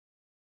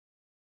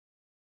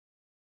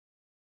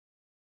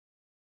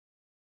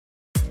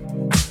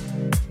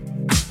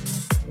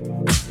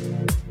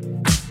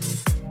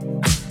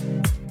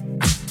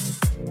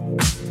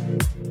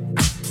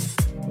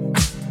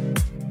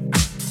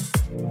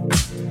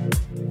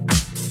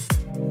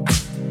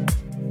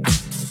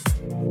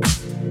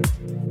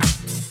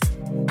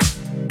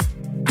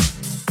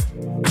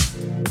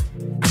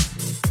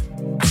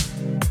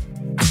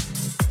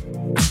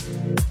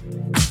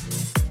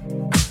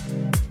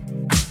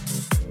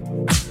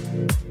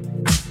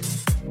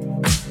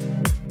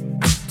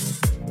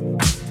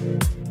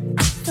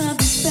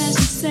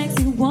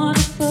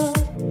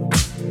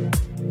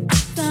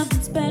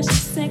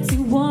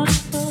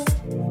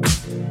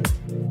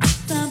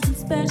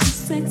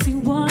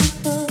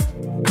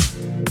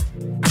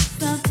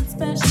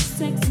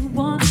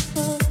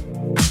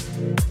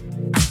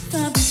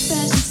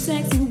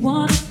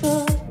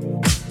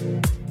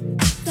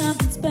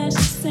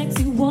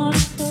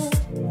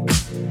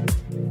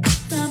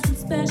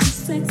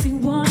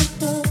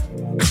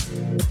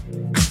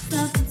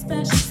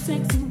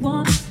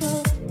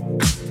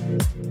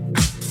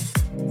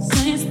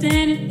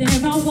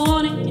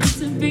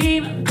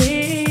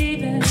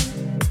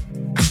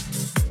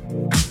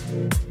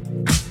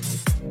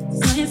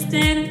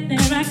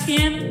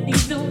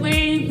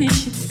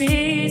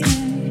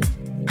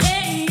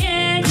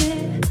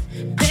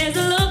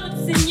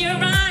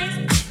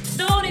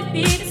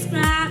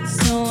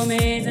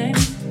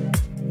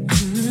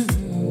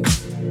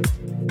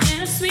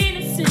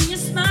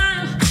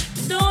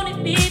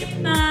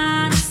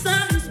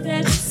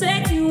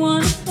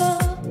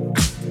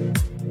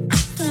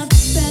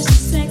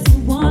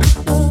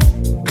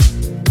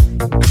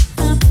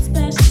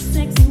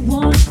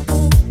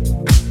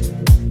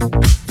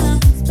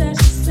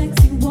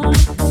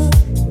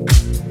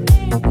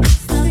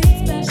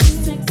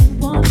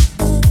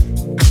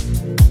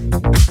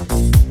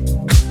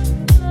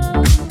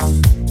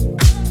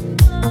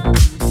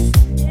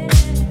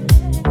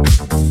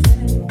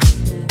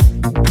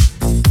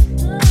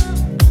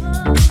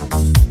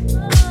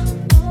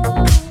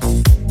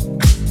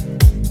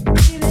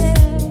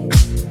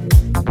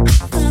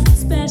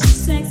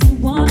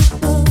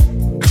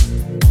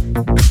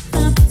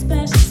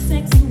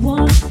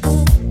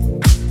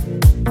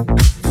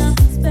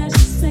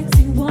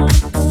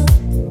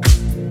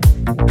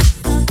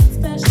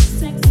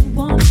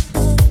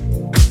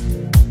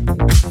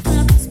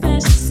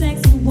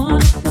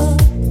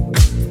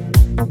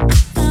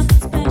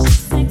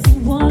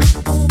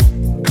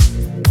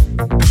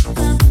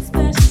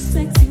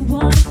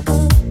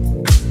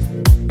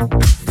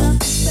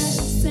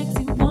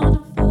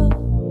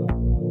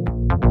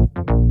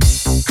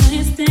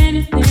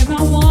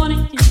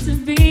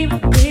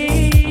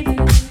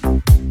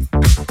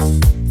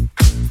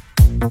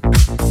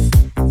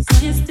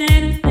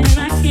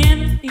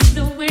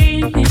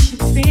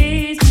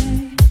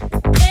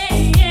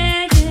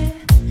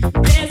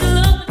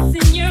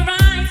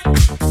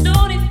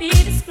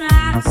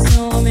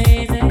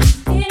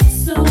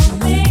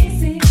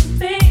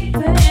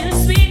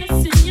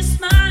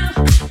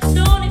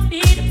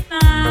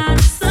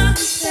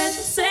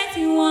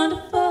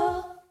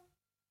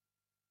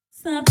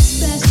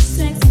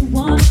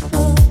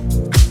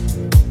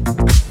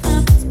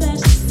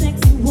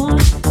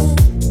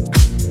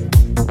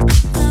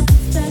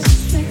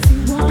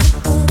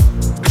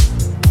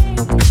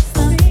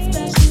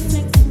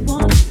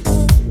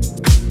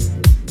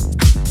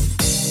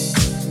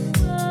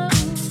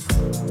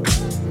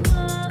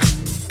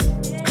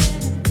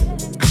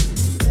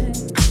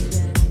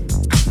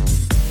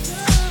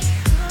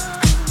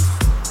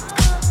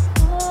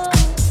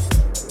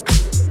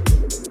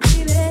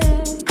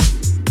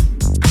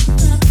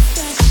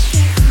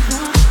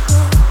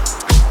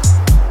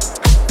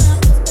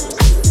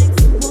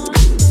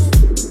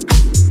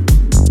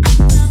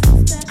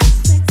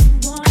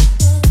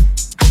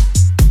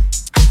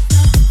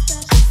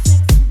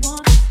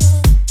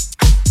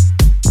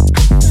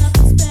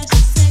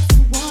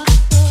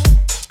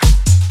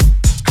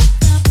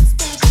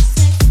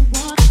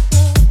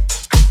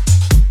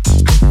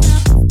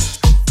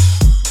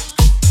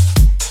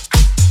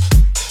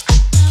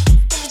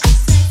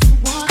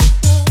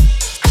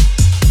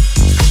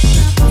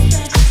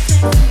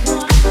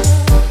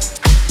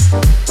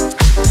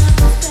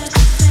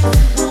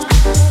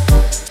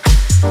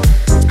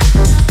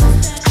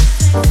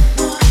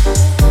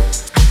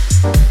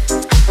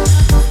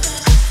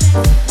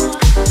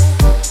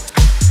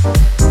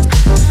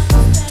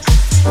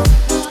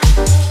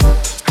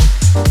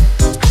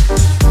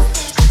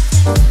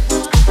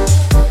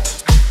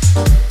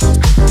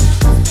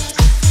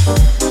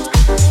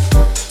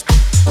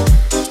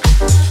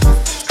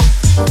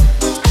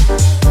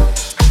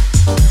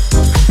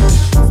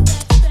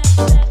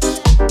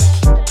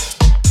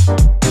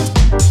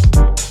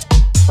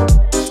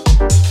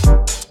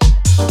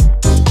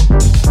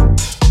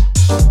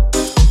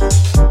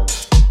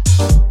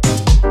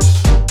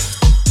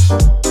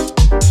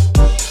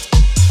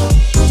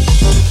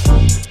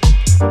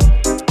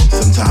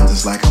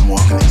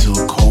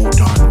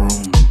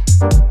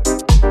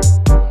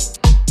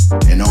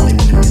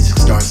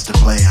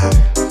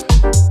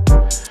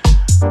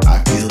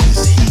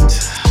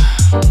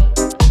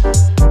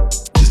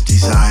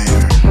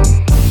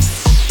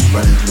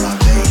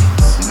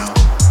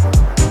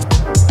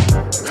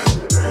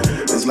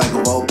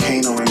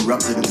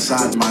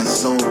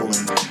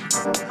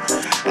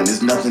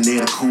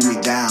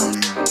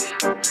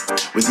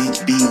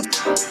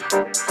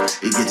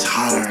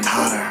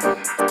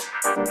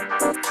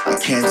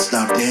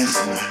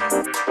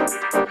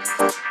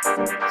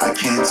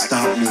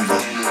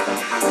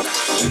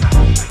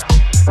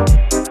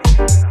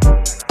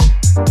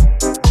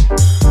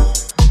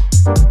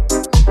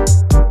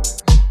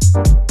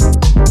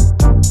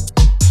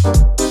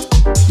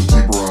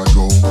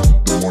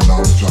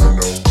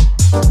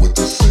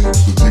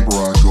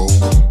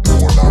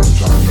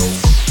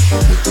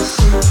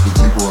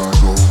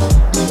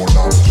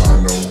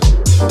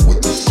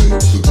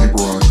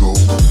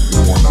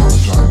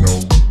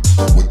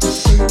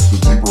The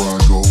deeper I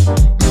go,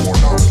 the more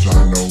knowledge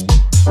I know.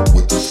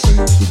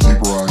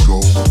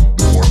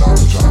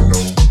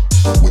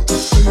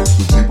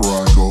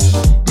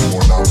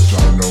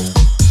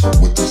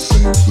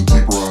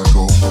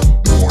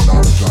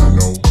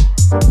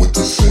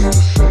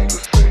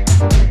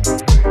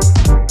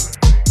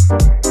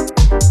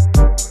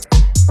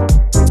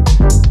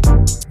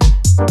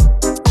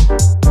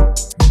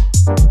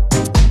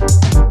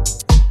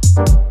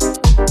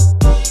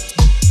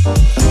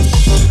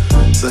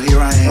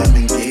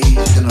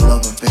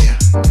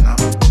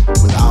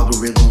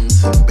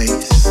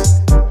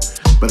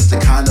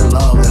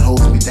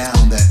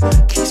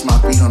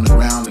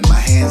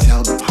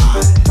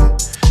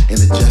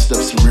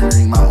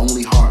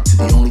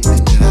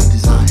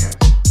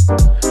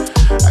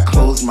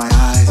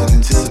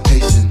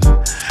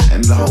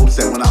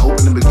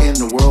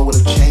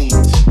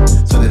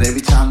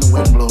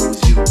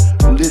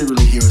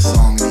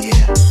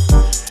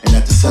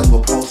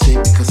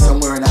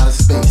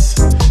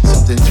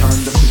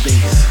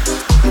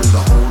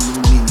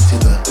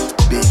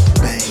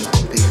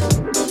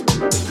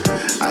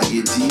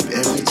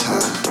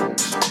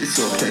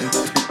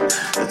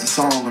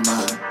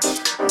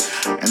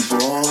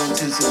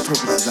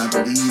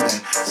 believe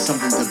that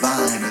something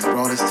divine has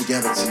brought us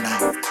together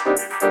tonight,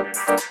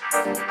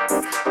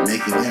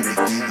 making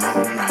everything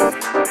alright.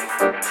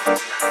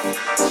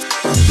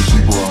 The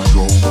deeper I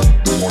go,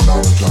 the more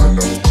knowledge I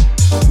know.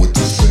 With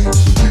the sing,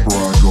 the deeper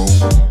I go,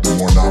 the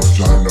more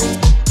knowledge I know.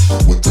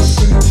 With the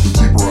sing, the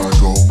deeper I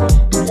go,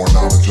 the more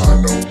knowledge I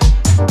know.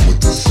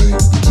 With the sing,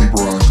 the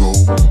deeper I go,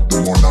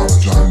 the more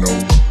knowledge I know.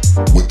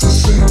 With the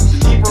sing, the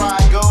deeper I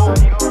go.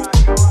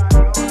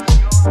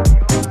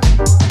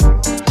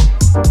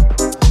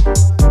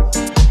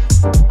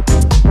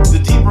 The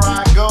deeper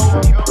I go.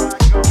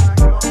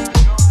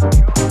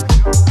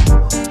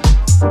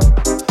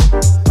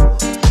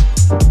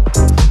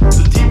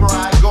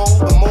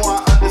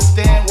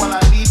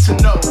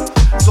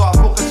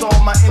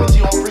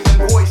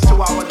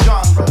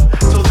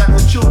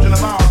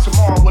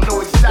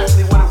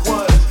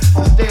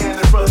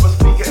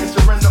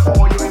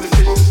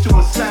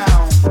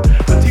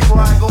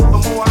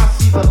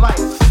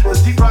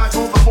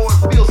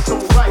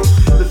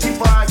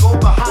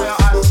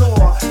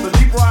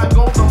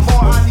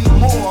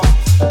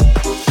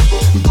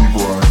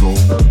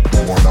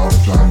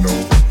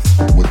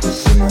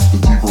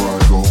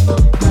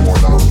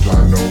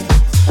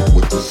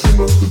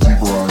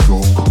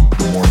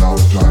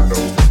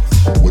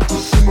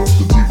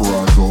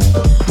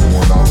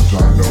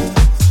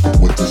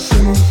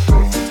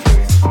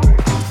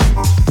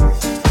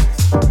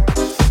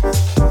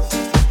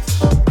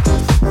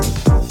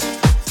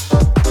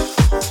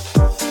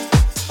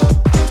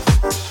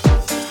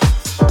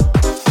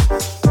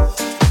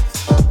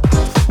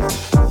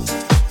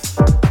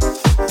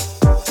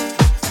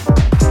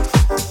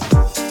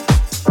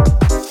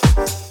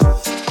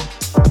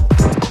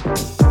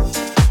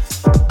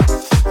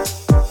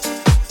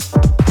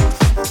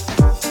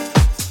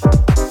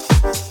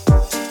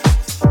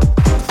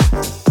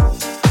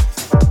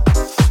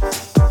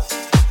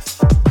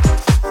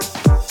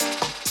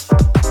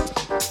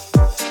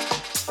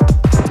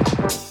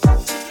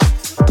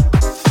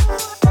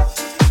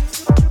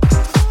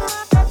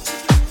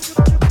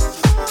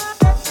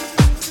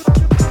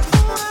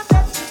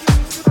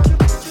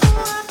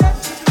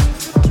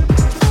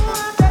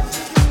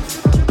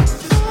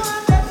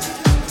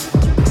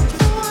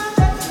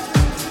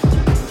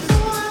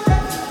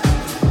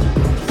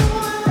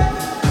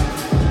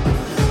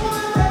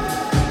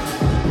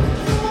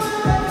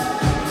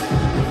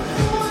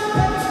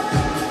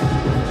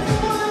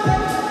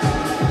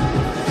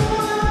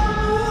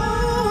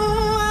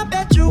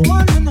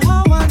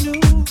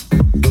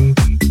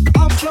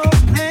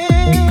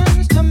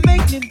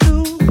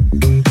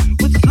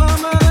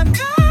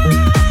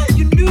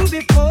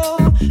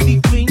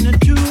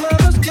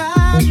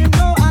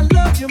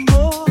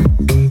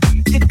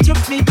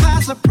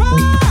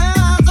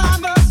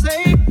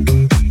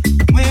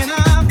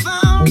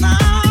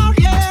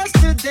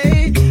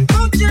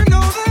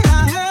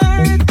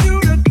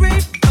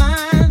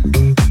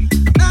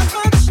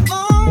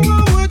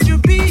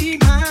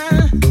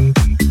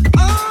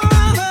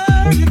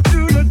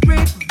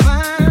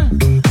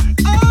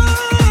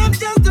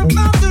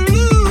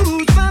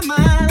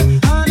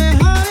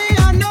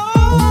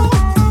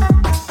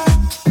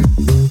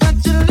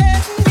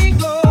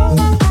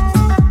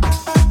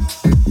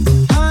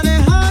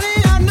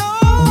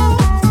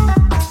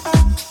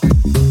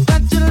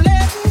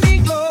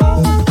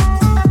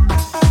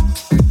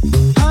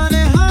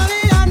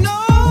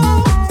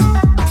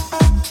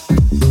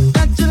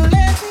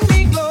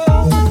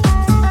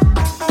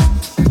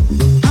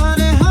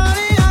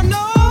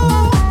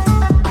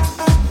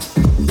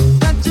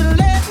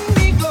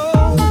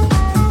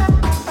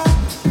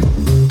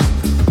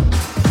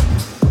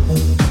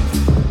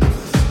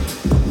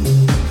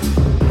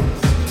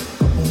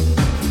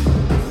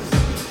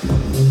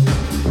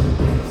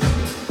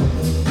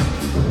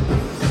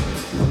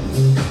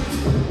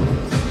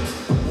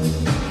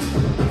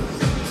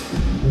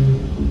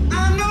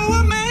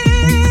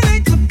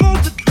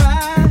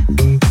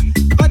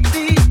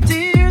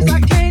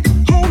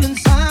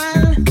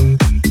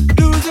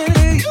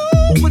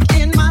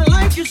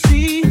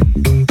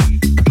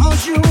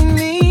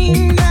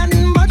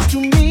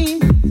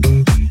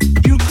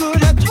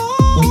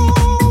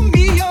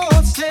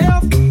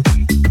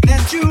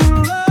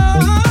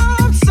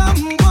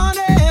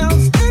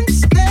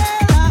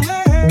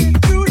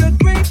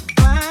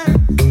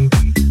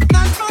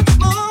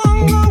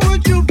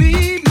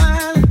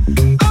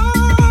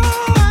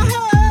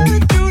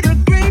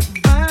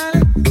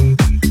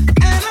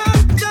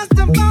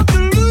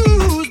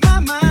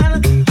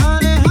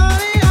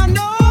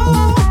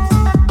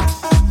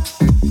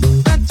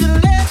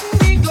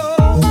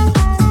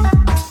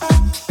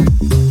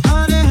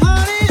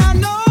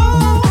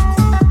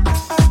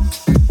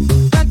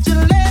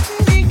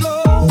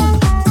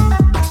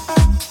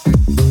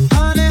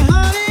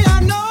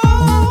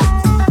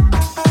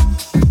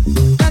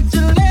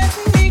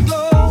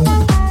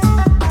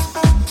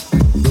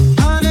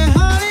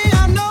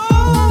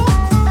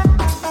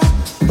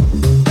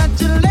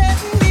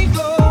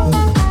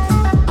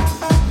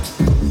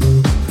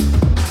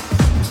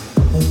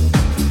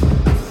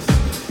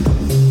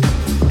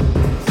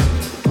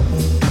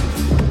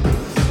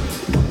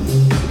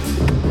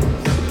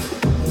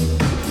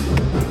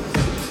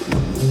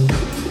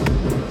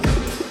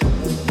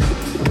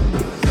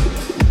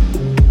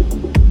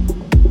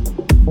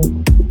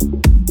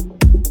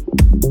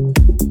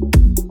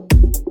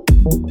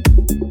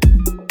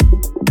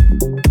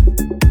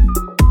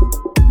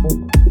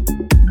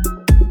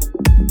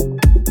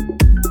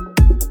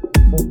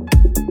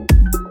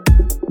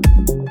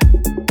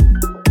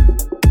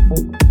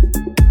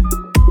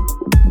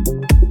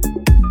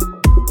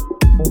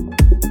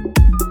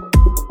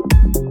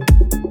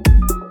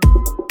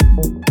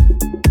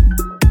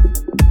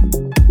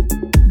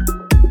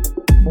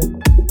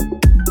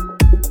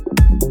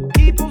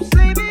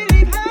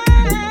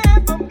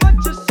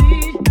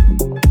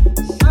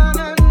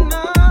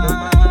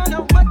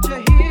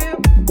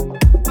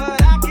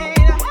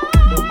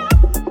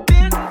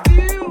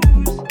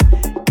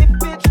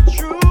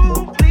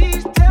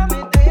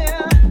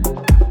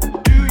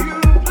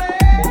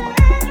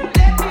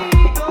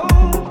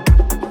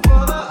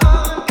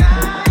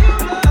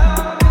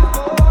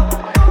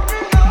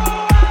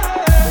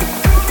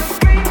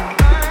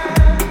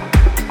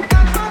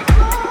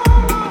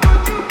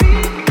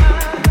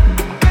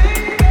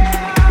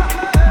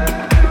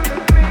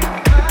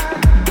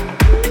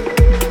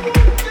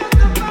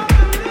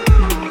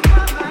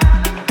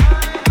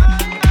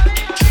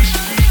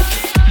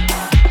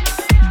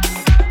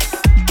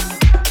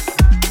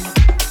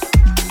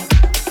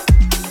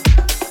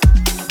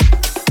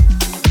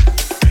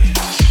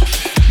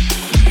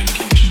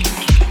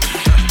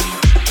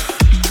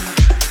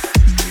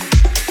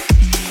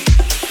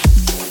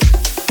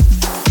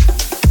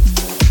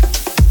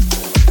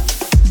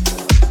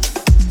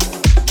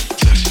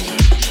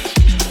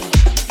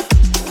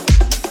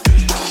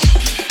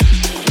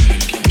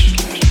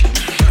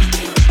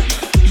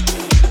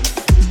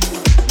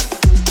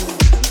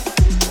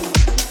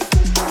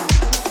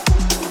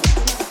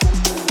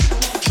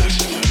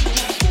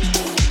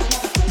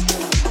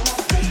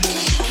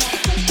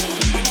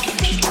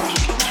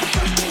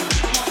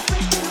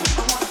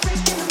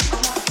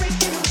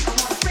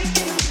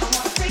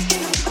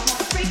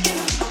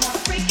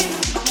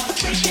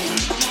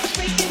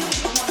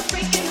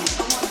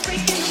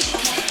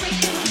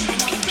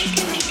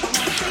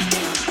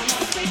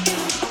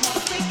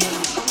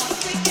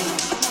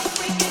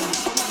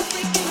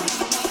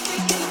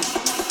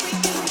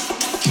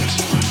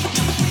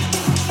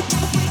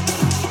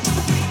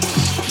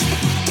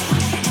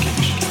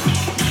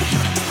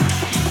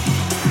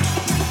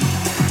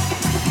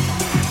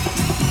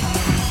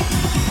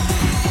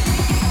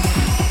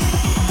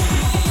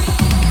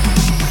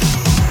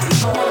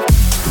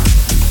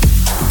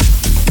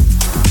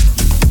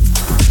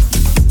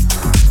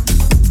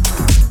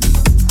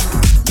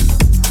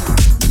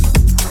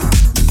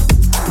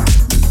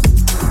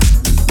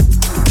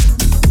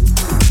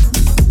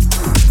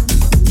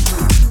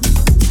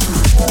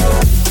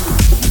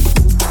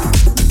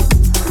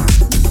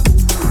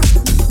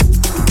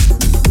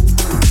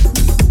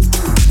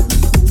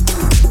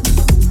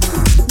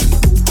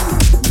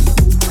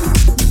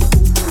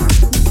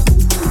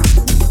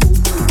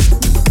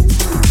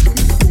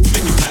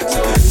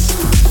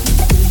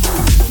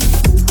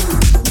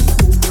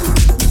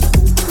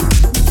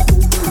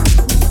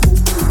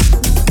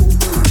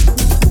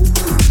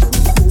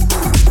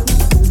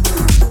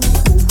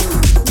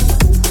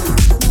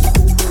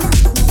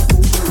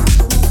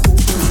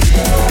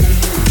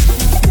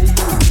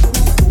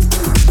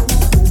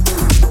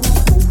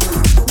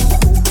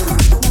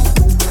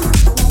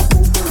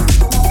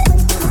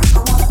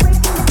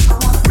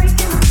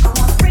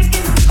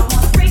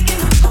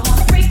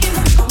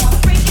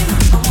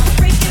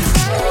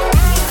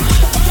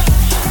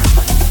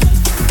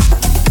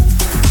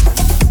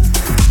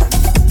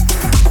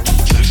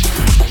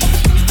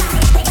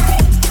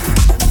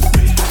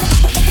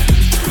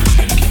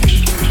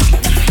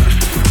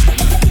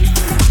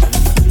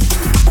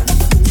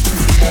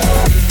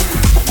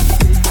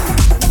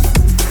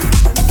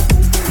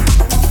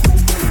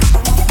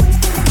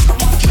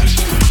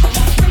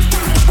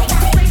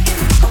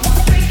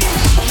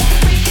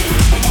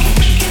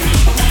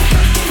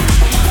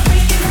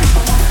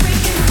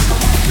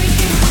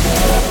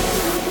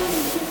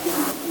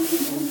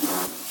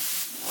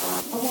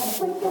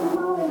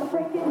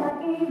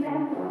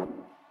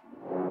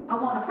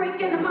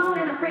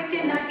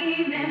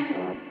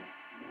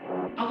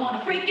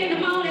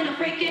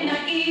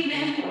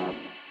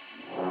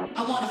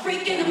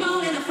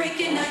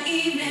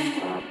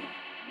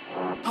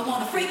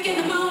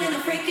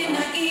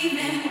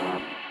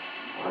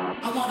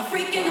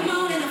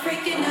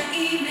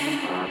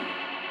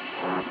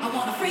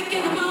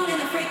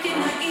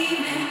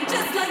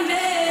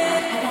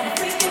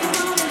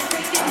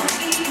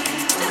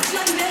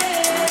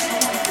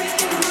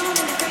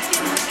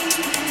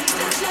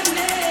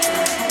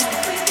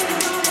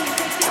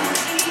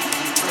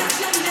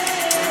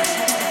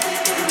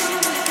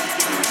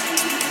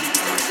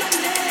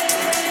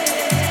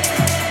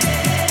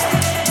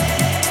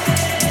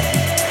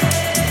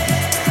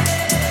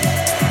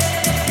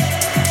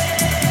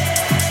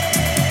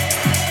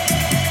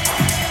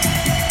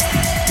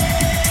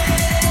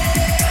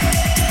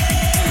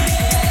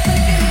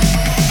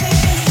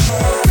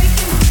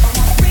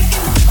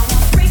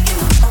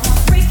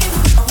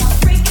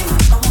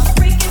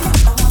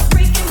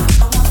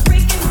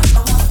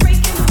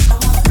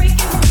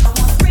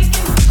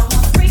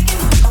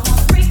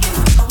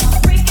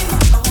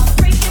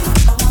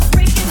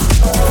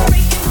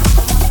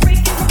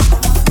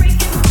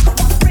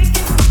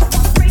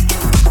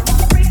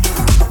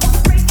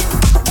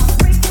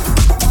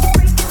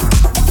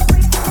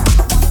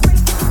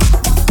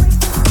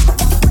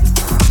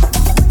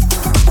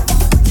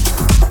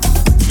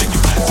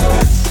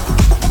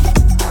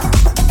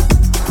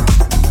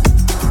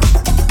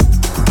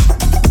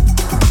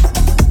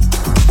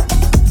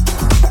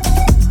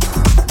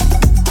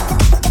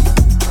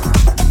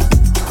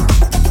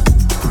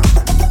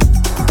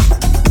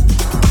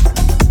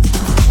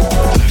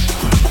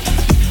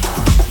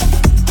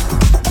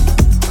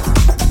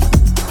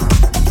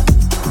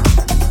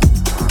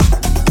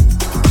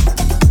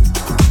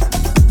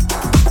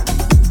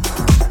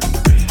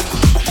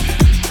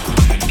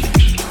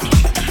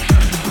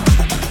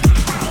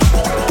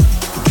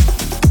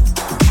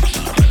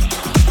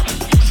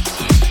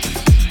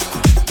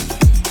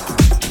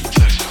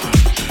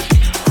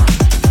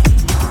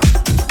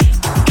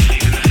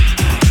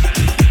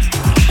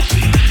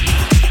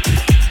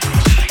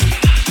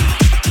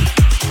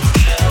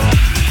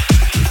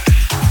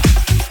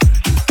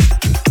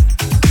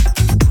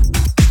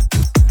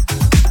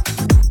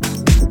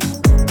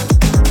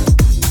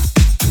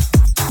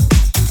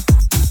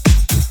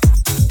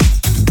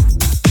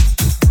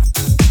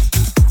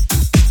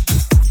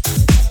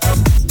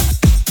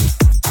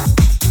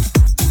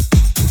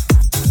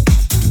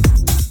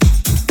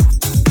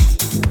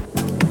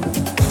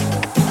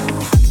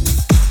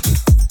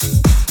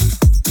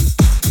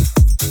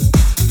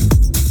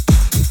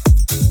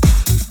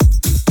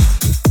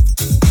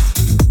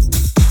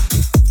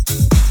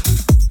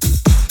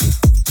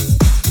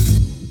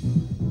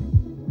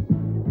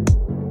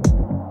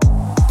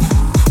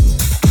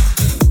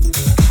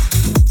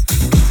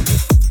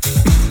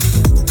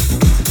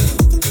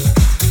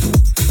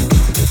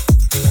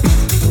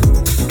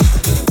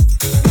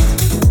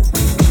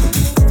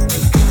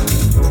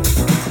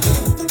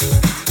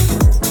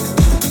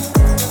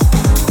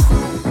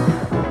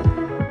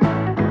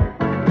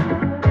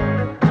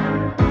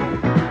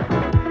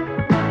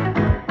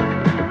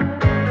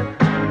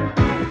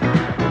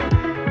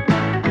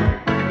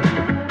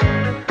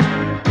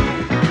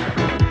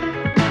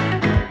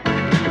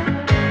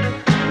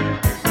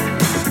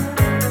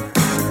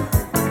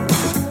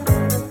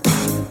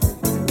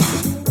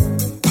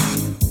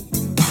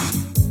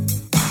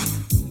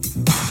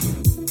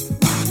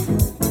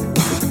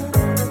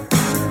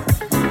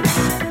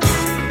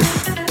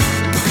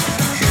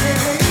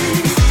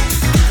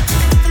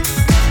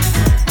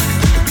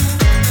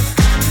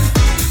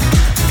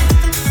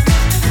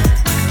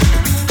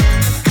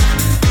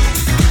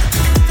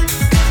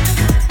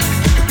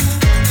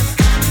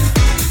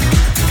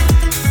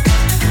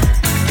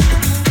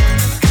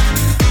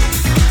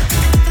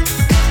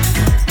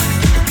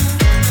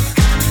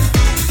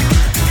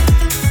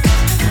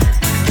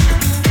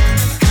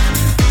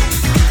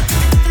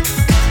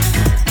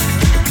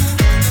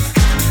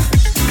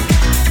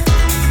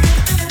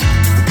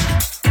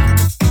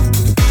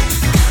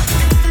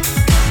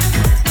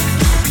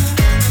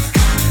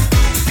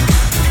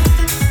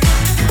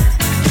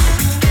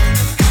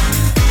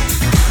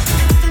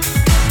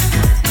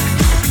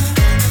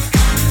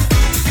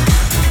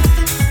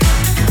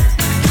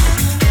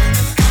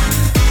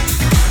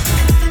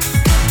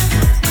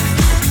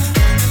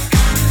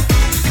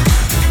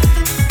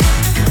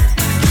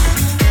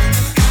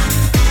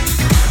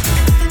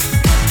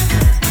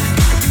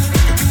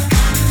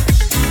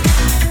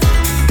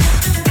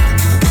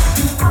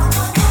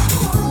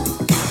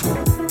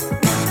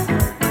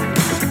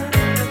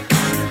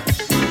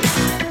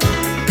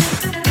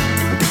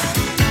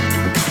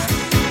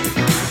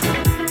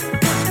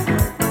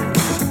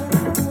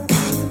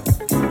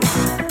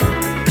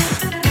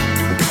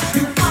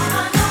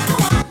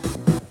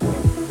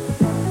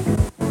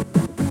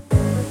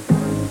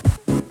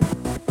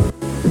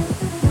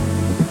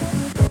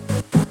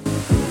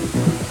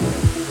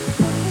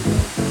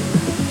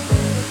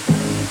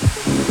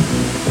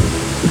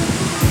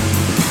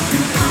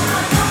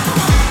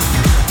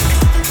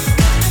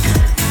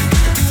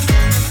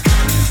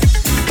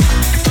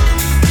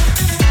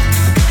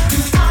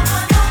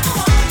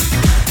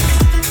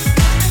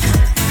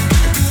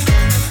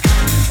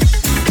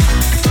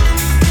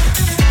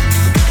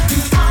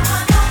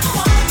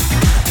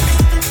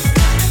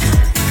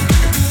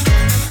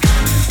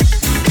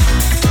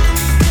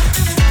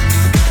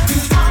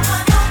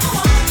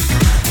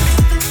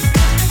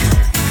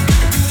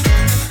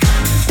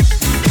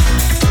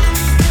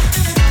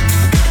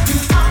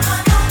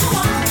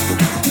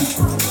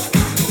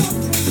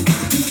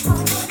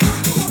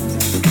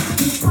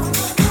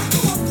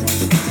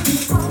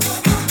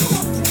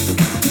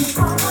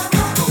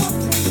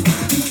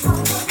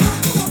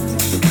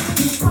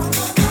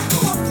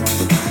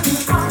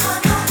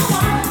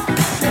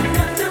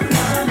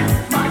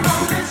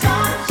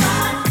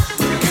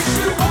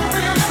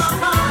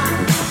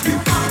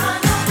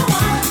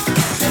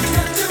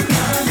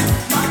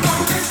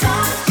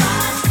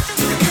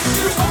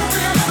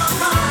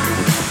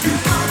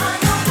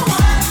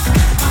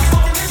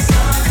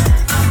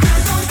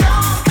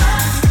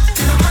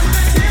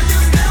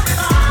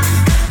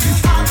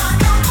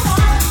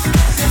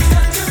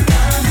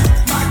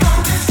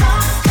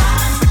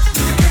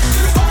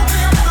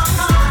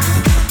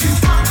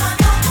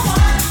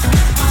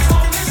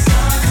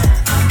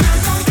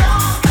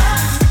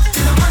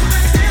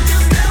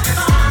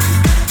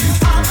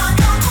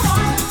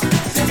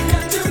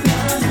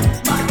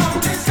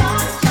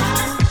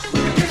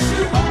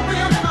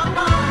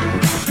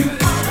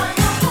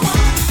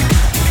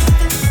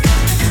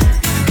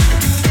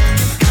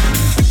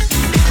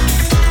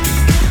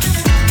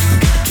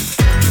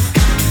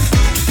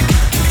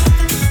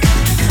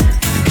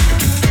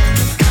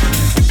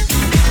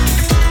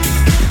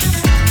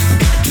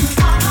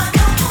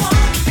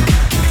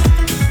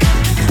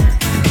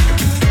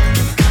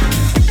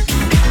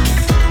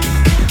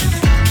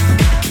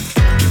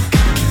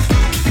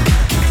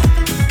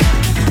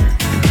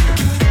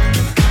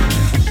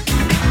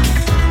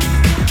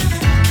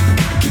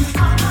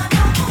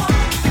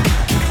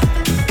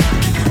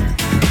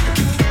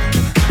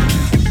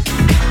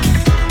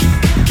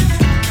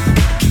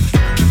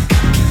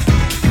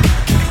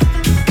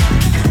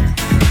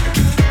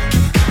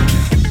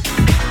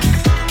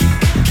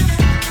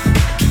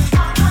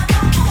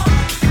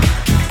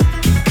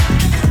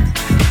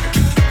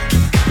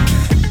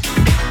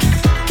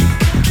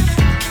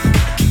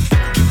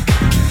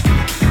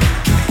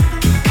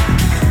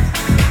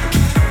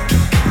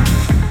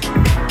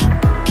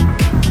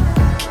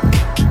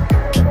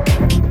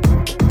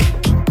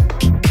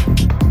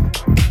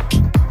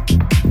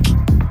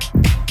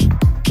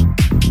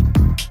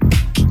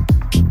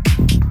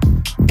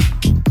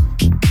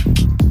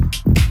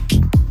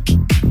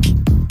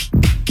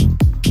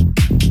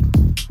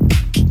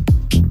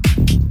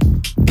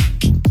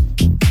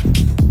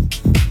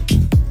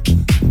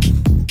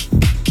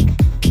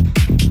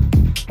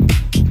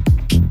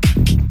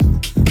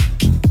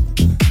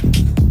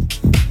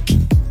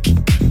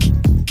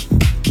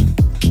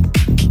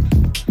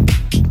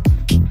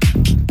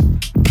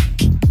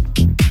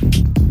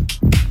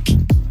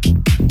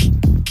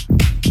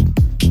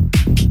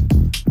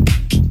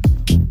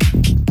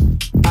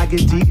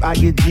 I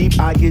get deep,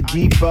 I get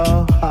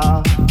deeper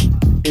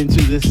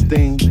into this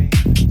thing.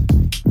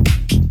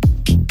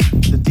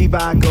 The deeper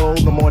I go,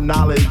 the more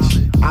knowledge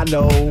I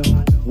know.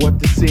 What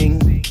to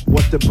sing,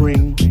 what to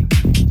bring,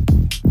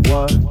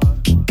 what.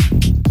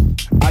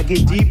 I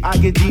get deep, I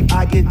get deep,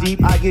 I get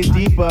deep, I get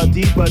deeper,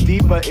 deeper,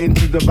 deeper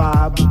into the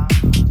vibe.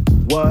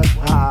 What?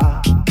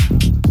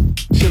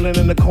 Chilling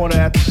in the corner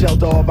at the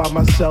shelter all by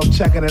myself,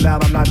 checking it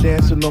out. I'm not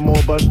dancing no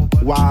more, but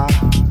why?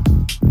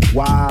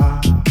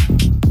 Why?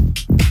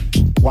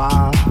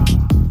 Why?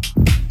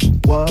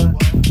 What?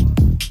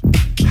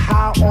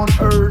 How on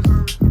earth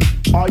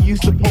are you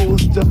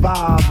supposed to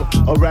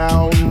vibe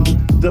around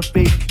the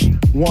fake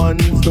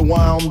ones, the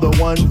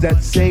ones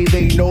that say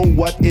they know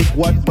what is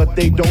what, but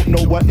they don't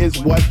know what is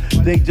what.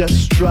 They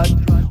just strut.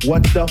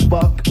 What the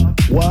fuck?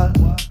 What?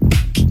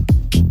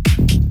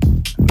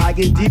 I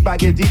get deep, I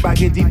get deep, I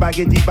get deep, I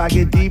get deep, I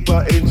get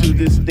deeper into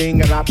this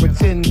thing, and I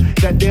pretend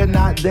that they're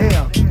not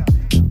there.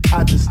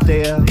 I just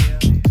stare.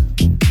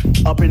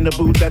 Up in the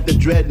booth at the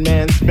Dread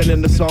Man,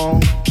 spinning the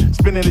song,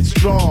 spinning it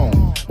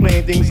strong,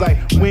 playing things like,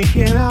 when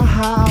can our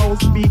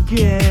house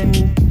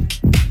begin?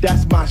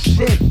 That's my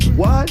shit.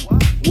 What?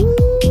 Woo!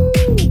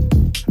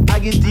 I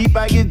get deep,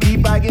 I get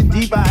deep, I get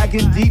deeper, I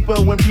get deeper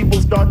when people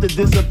start to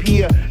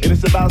disappear, and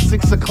it's about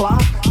 6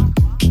 o'clock.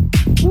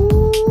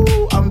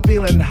 Woo! I'm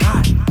feeling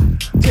hot.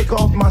 Take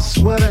off my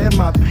sweater and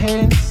my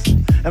pants,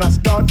 and I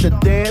start to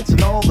dance,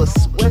 and all the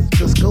sweat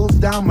just goes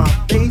down my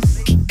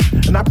face.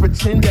 And I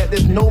pretend that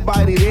there's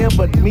nobody there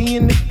but me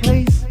in this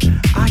place.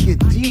 I get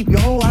deep,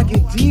 yo, I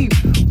get deep.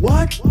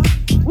 What?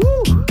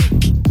 Woo!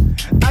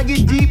 I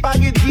get deep, I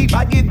get deep,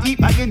 I get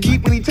deep, I get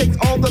deep when he takes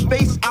all the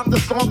bass out the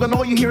song and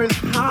all you hear is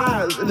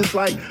highs. And it's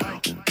like,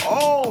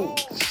 oh,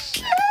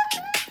 shit.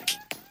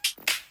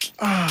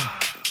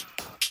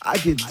 I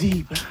get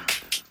deep.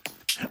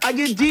 I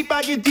get deep,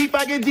 I get deep,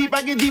 I get deep,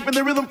 I get deep, and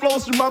the rhythm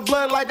flows through my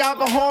blood like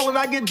alcohol, and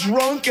I get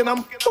drunk and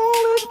I'm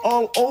falling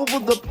all over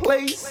the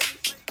place.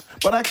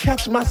 But I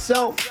catch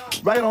myself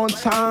right on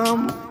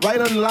time, right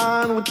on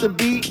line with the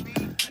beat.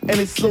 And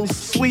it's so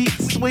sweet,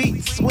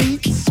 sweet,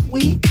 sweet,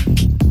 sweet.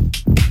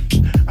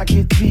 I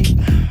get deep,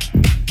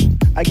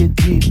 I get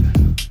deep,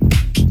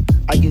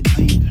 I get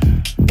deep.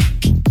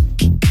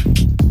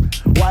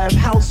 Why, if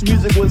house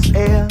music was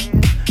air,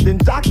 then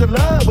Dr.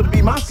 Love would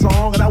be my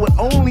song, and I would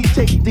only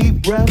take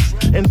deep breaths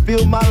and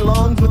fill my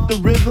lungs with the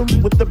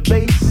rhythm, with the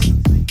bass.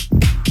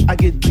 I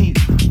get deep,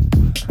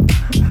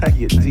 I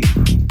get deep.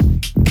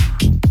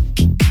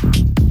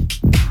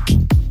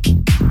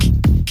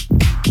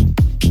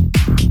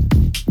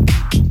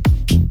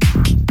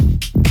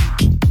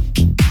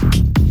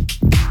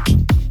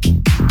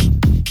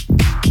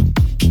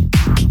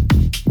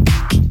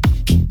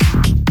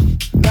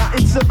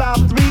 It's about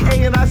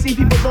 3 and I see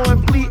people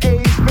going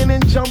plie,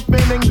 spinning,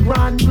 jumping, and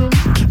grinding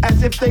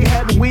as if they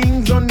had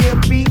wings on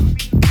their feet,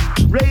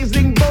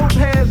 raising both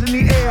hands in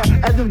the air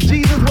as if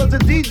Jesus was a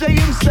DJ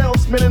himself,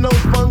 spinning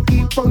those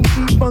funky,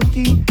 funky,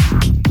 funky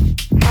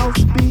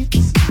house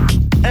beats.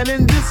 And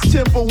in this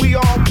temple we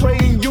all pray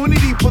in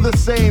unity for the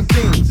same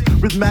things.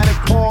 Rhythmic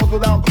pause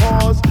without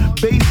cause,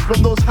 bass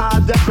from those high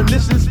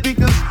definition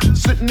speakers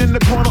sitting in the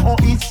corner on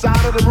each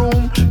side of the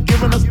room,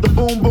 giving us the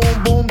boom,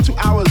 boom, boom to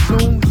our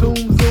zoom, zoom,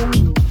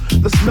 zoom.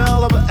 The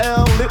smell of an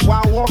L lit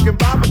while walking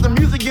by, but the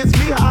music gets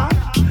me high.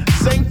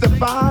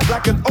 Sanctified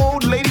like an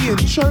old lady in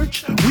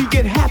church, we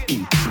get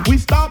happy. We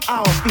stomp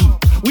our feet,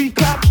 we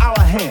clap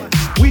our hands,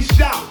 we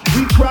shout,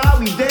 we cry,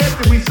 we dance,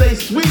 and we say,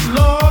 sweet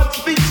Lord,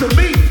 speak to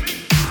me.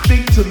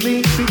 Speak to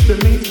me, speak to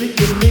me, speak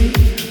to me.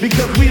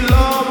 Because we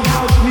love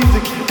house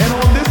music, and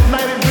on this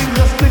night it brings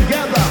us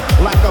together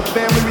like a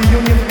family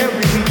reunion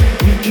every week.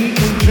 We eat,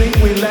 we drink,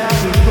 we laugh,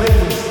 we play,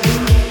 we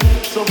sing.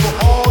 So for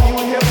all you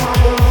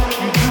hip-hoppers,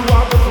 you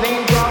doo-woppers,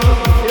 name droppers,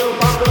 you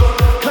hill-hoppers,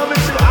 come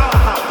into our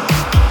house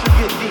to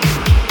get deep.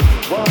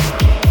 What?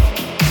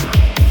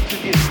 To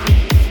get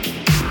deep.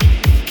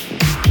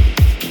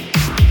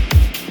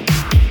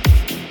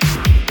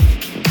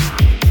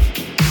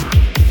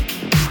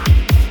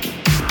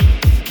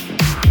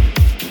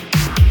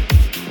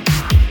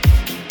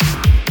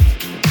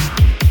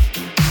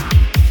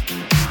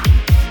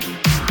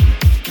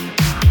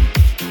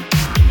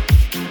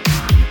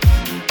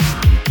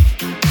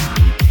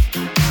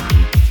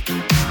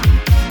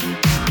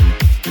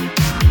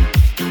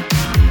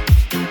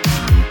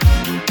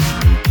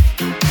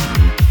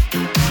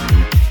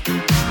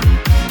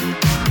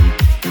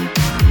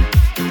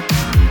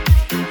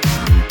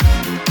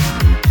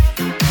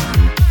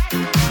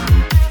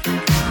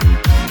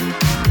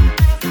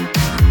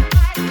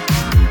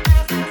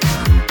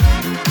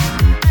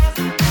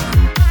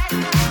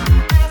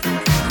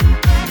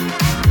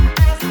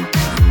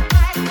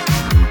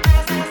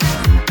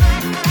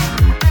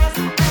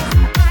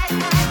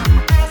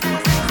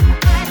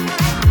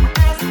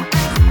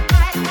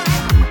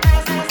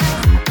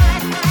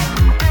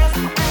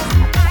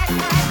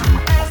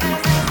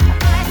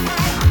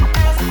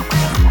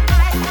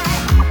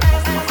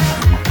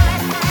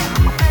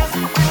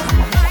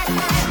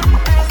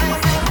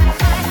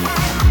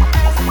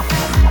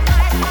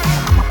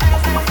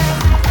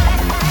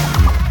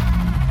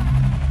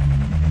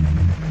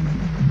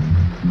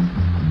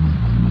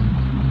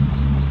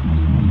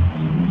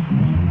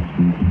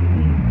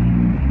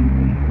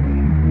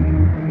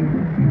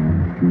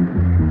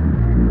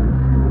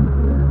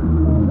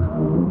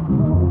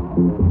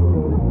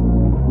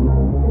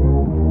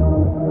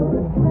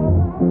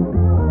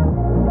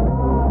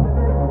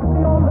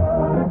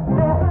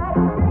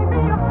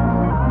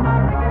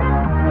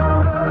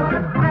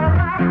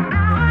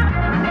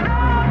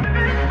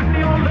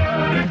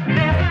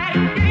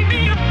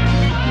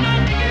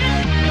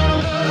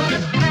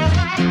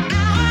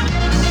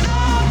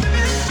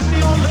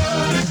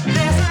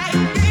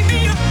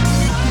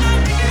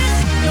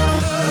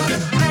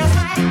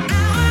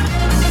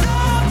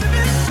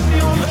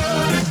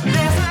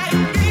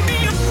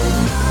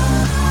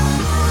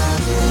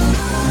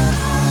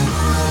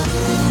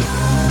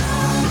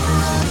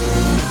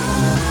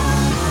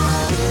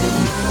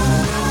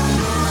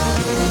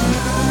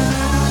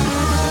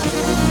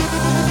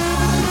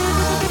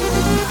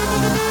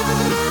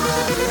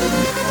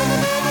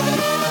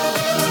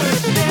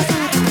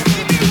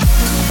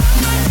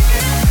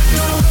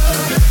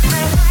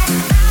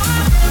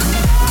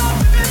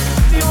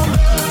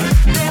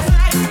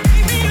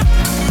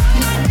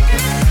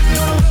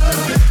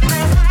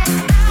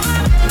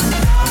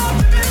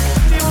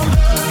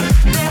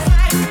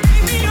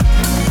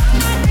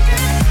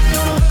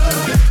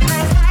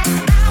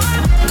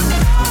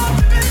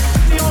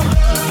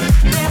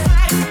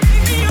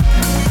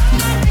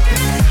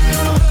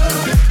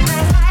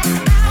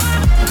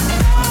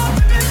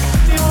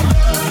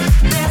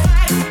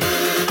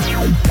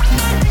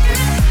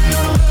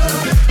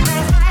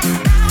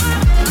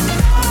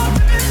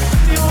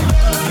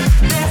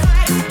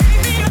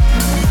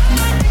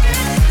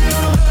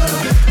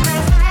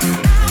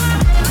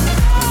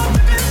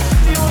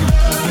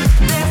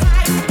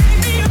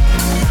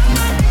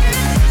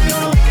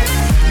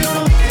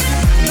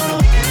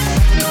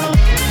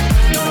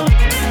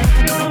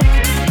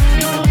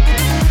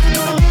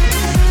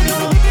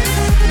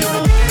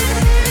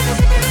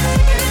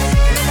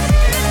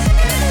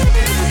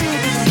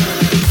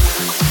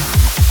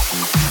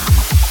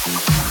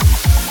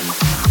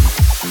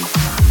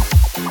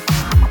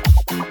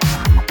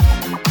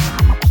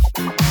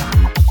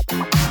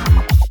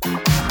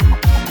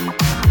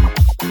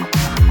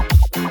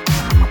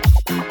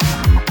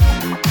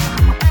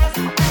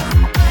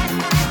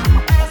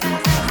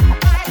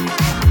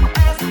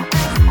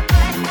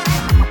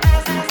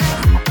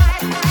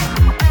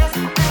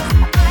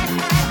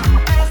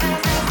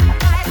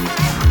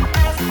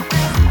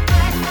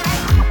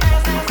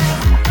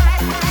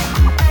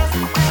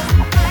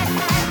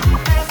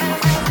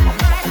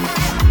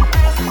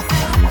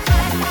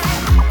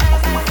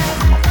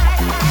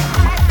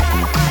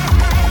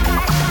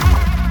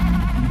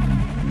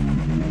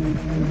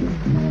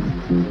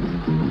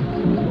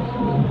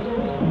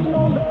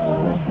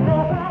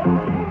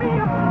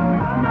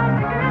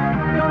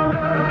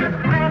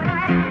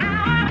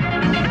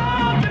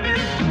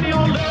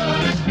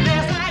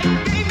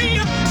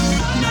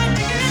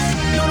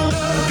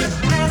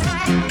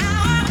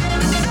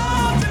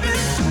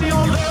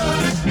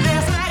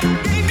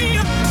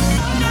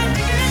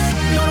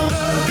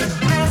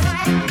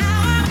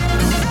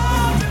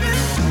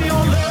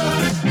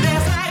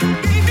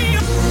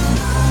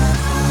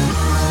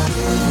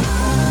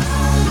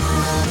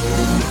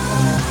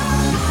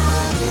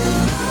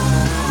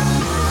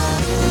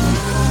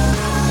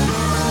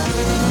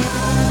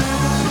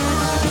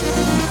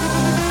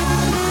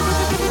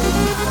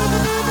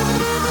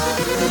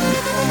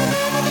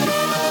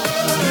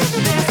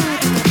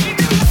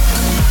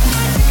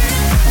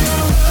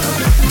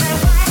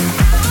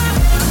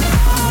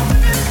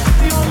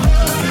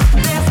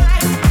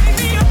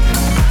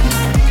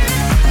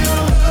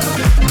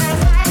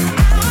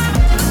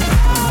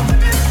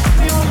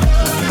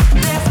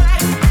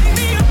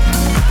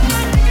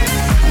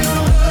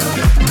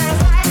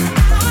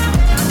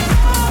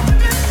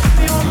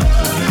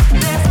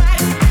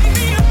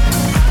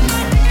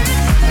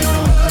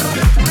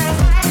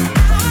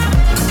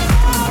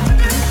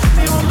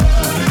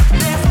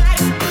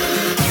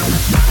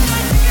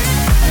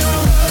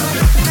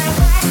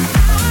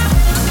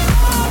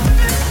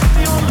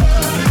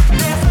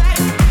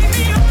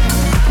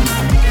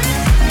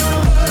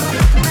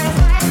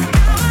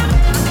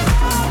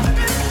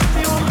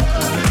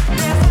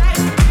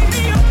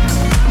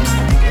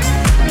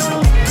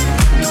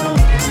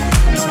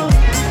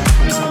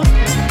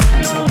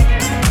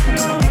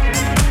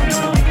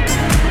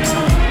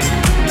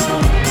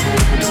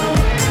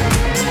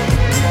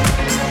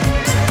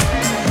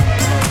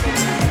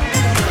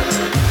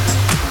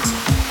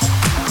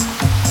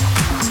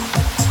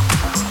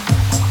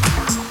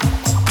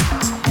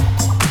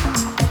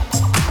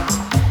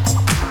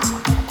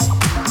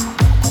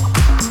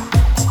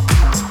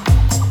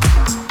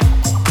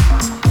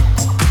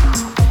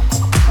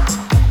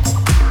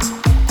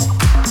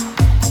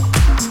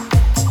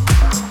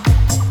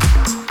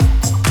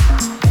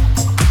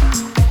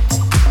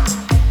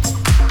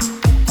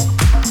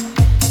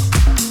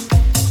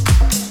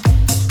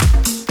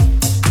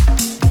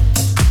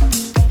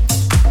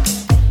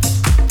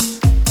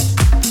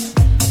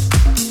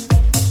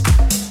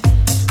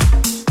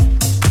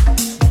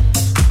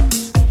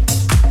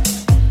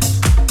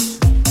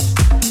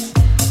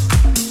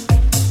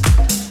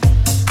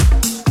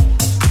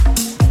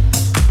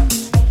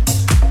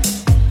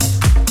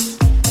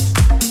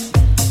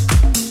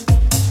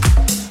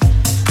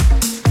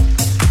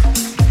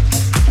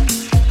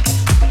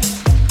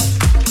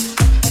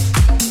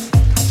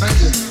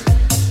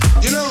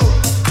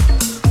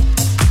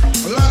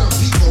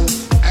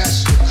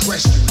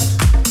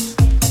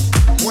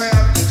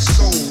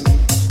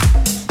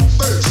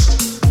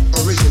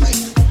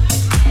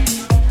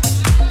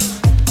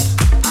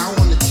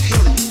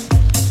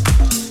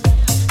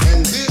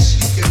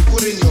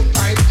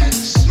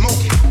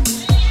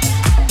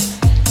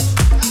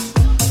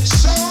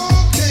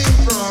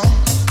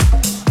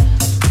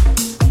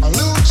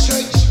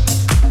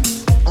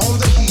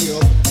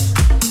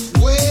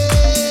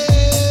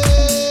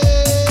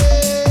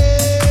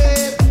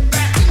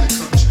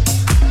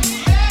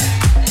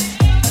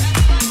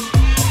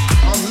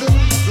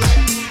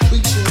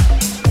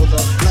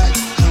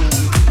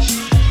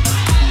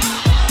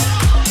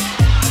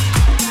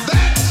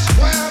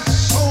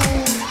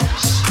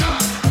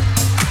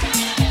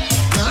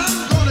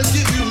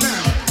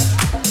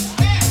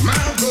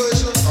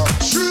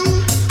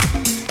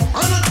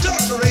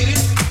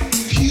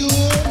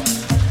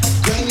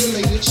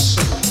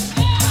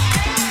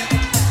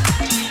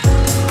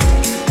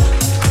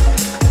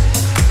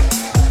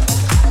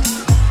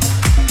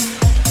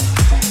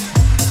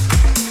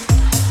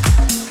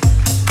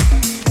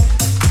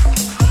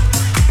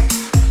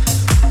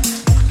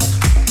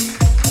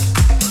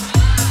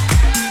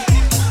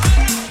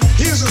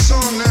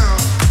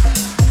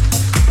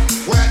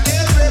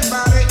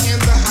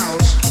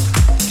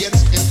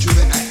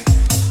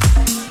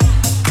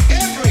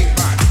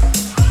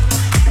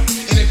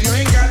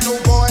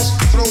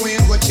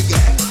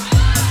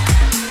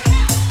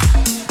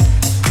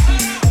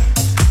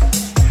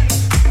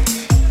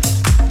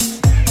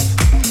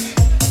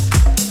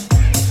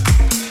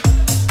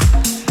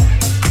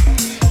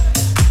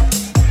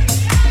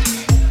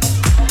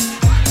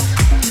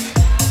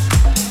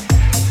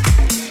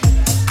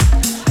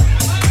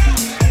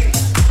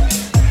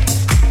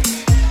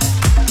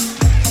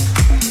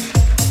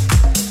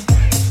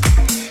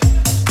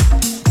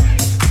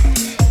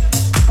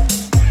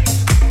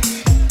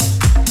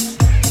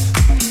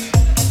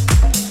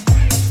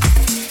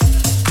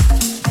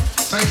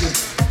 Thank you.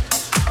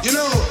 You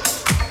know,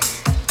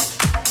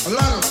 a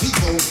lot of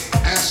people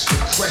ask the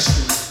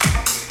question,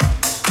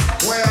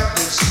 where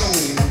did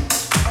soul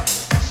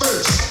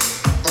first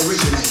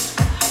originate?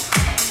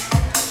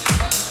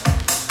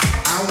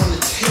 I want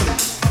to tell you,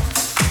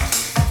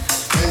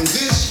 and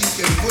this you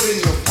can put in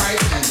your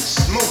pipe and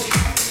smoke it.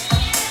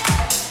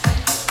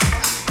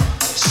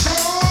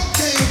 Soul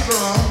came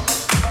from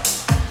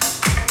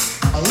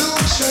a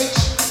little church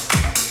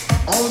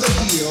on the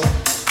hill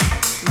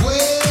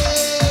way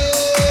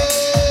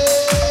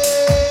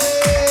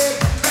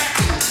back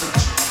in the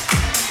country.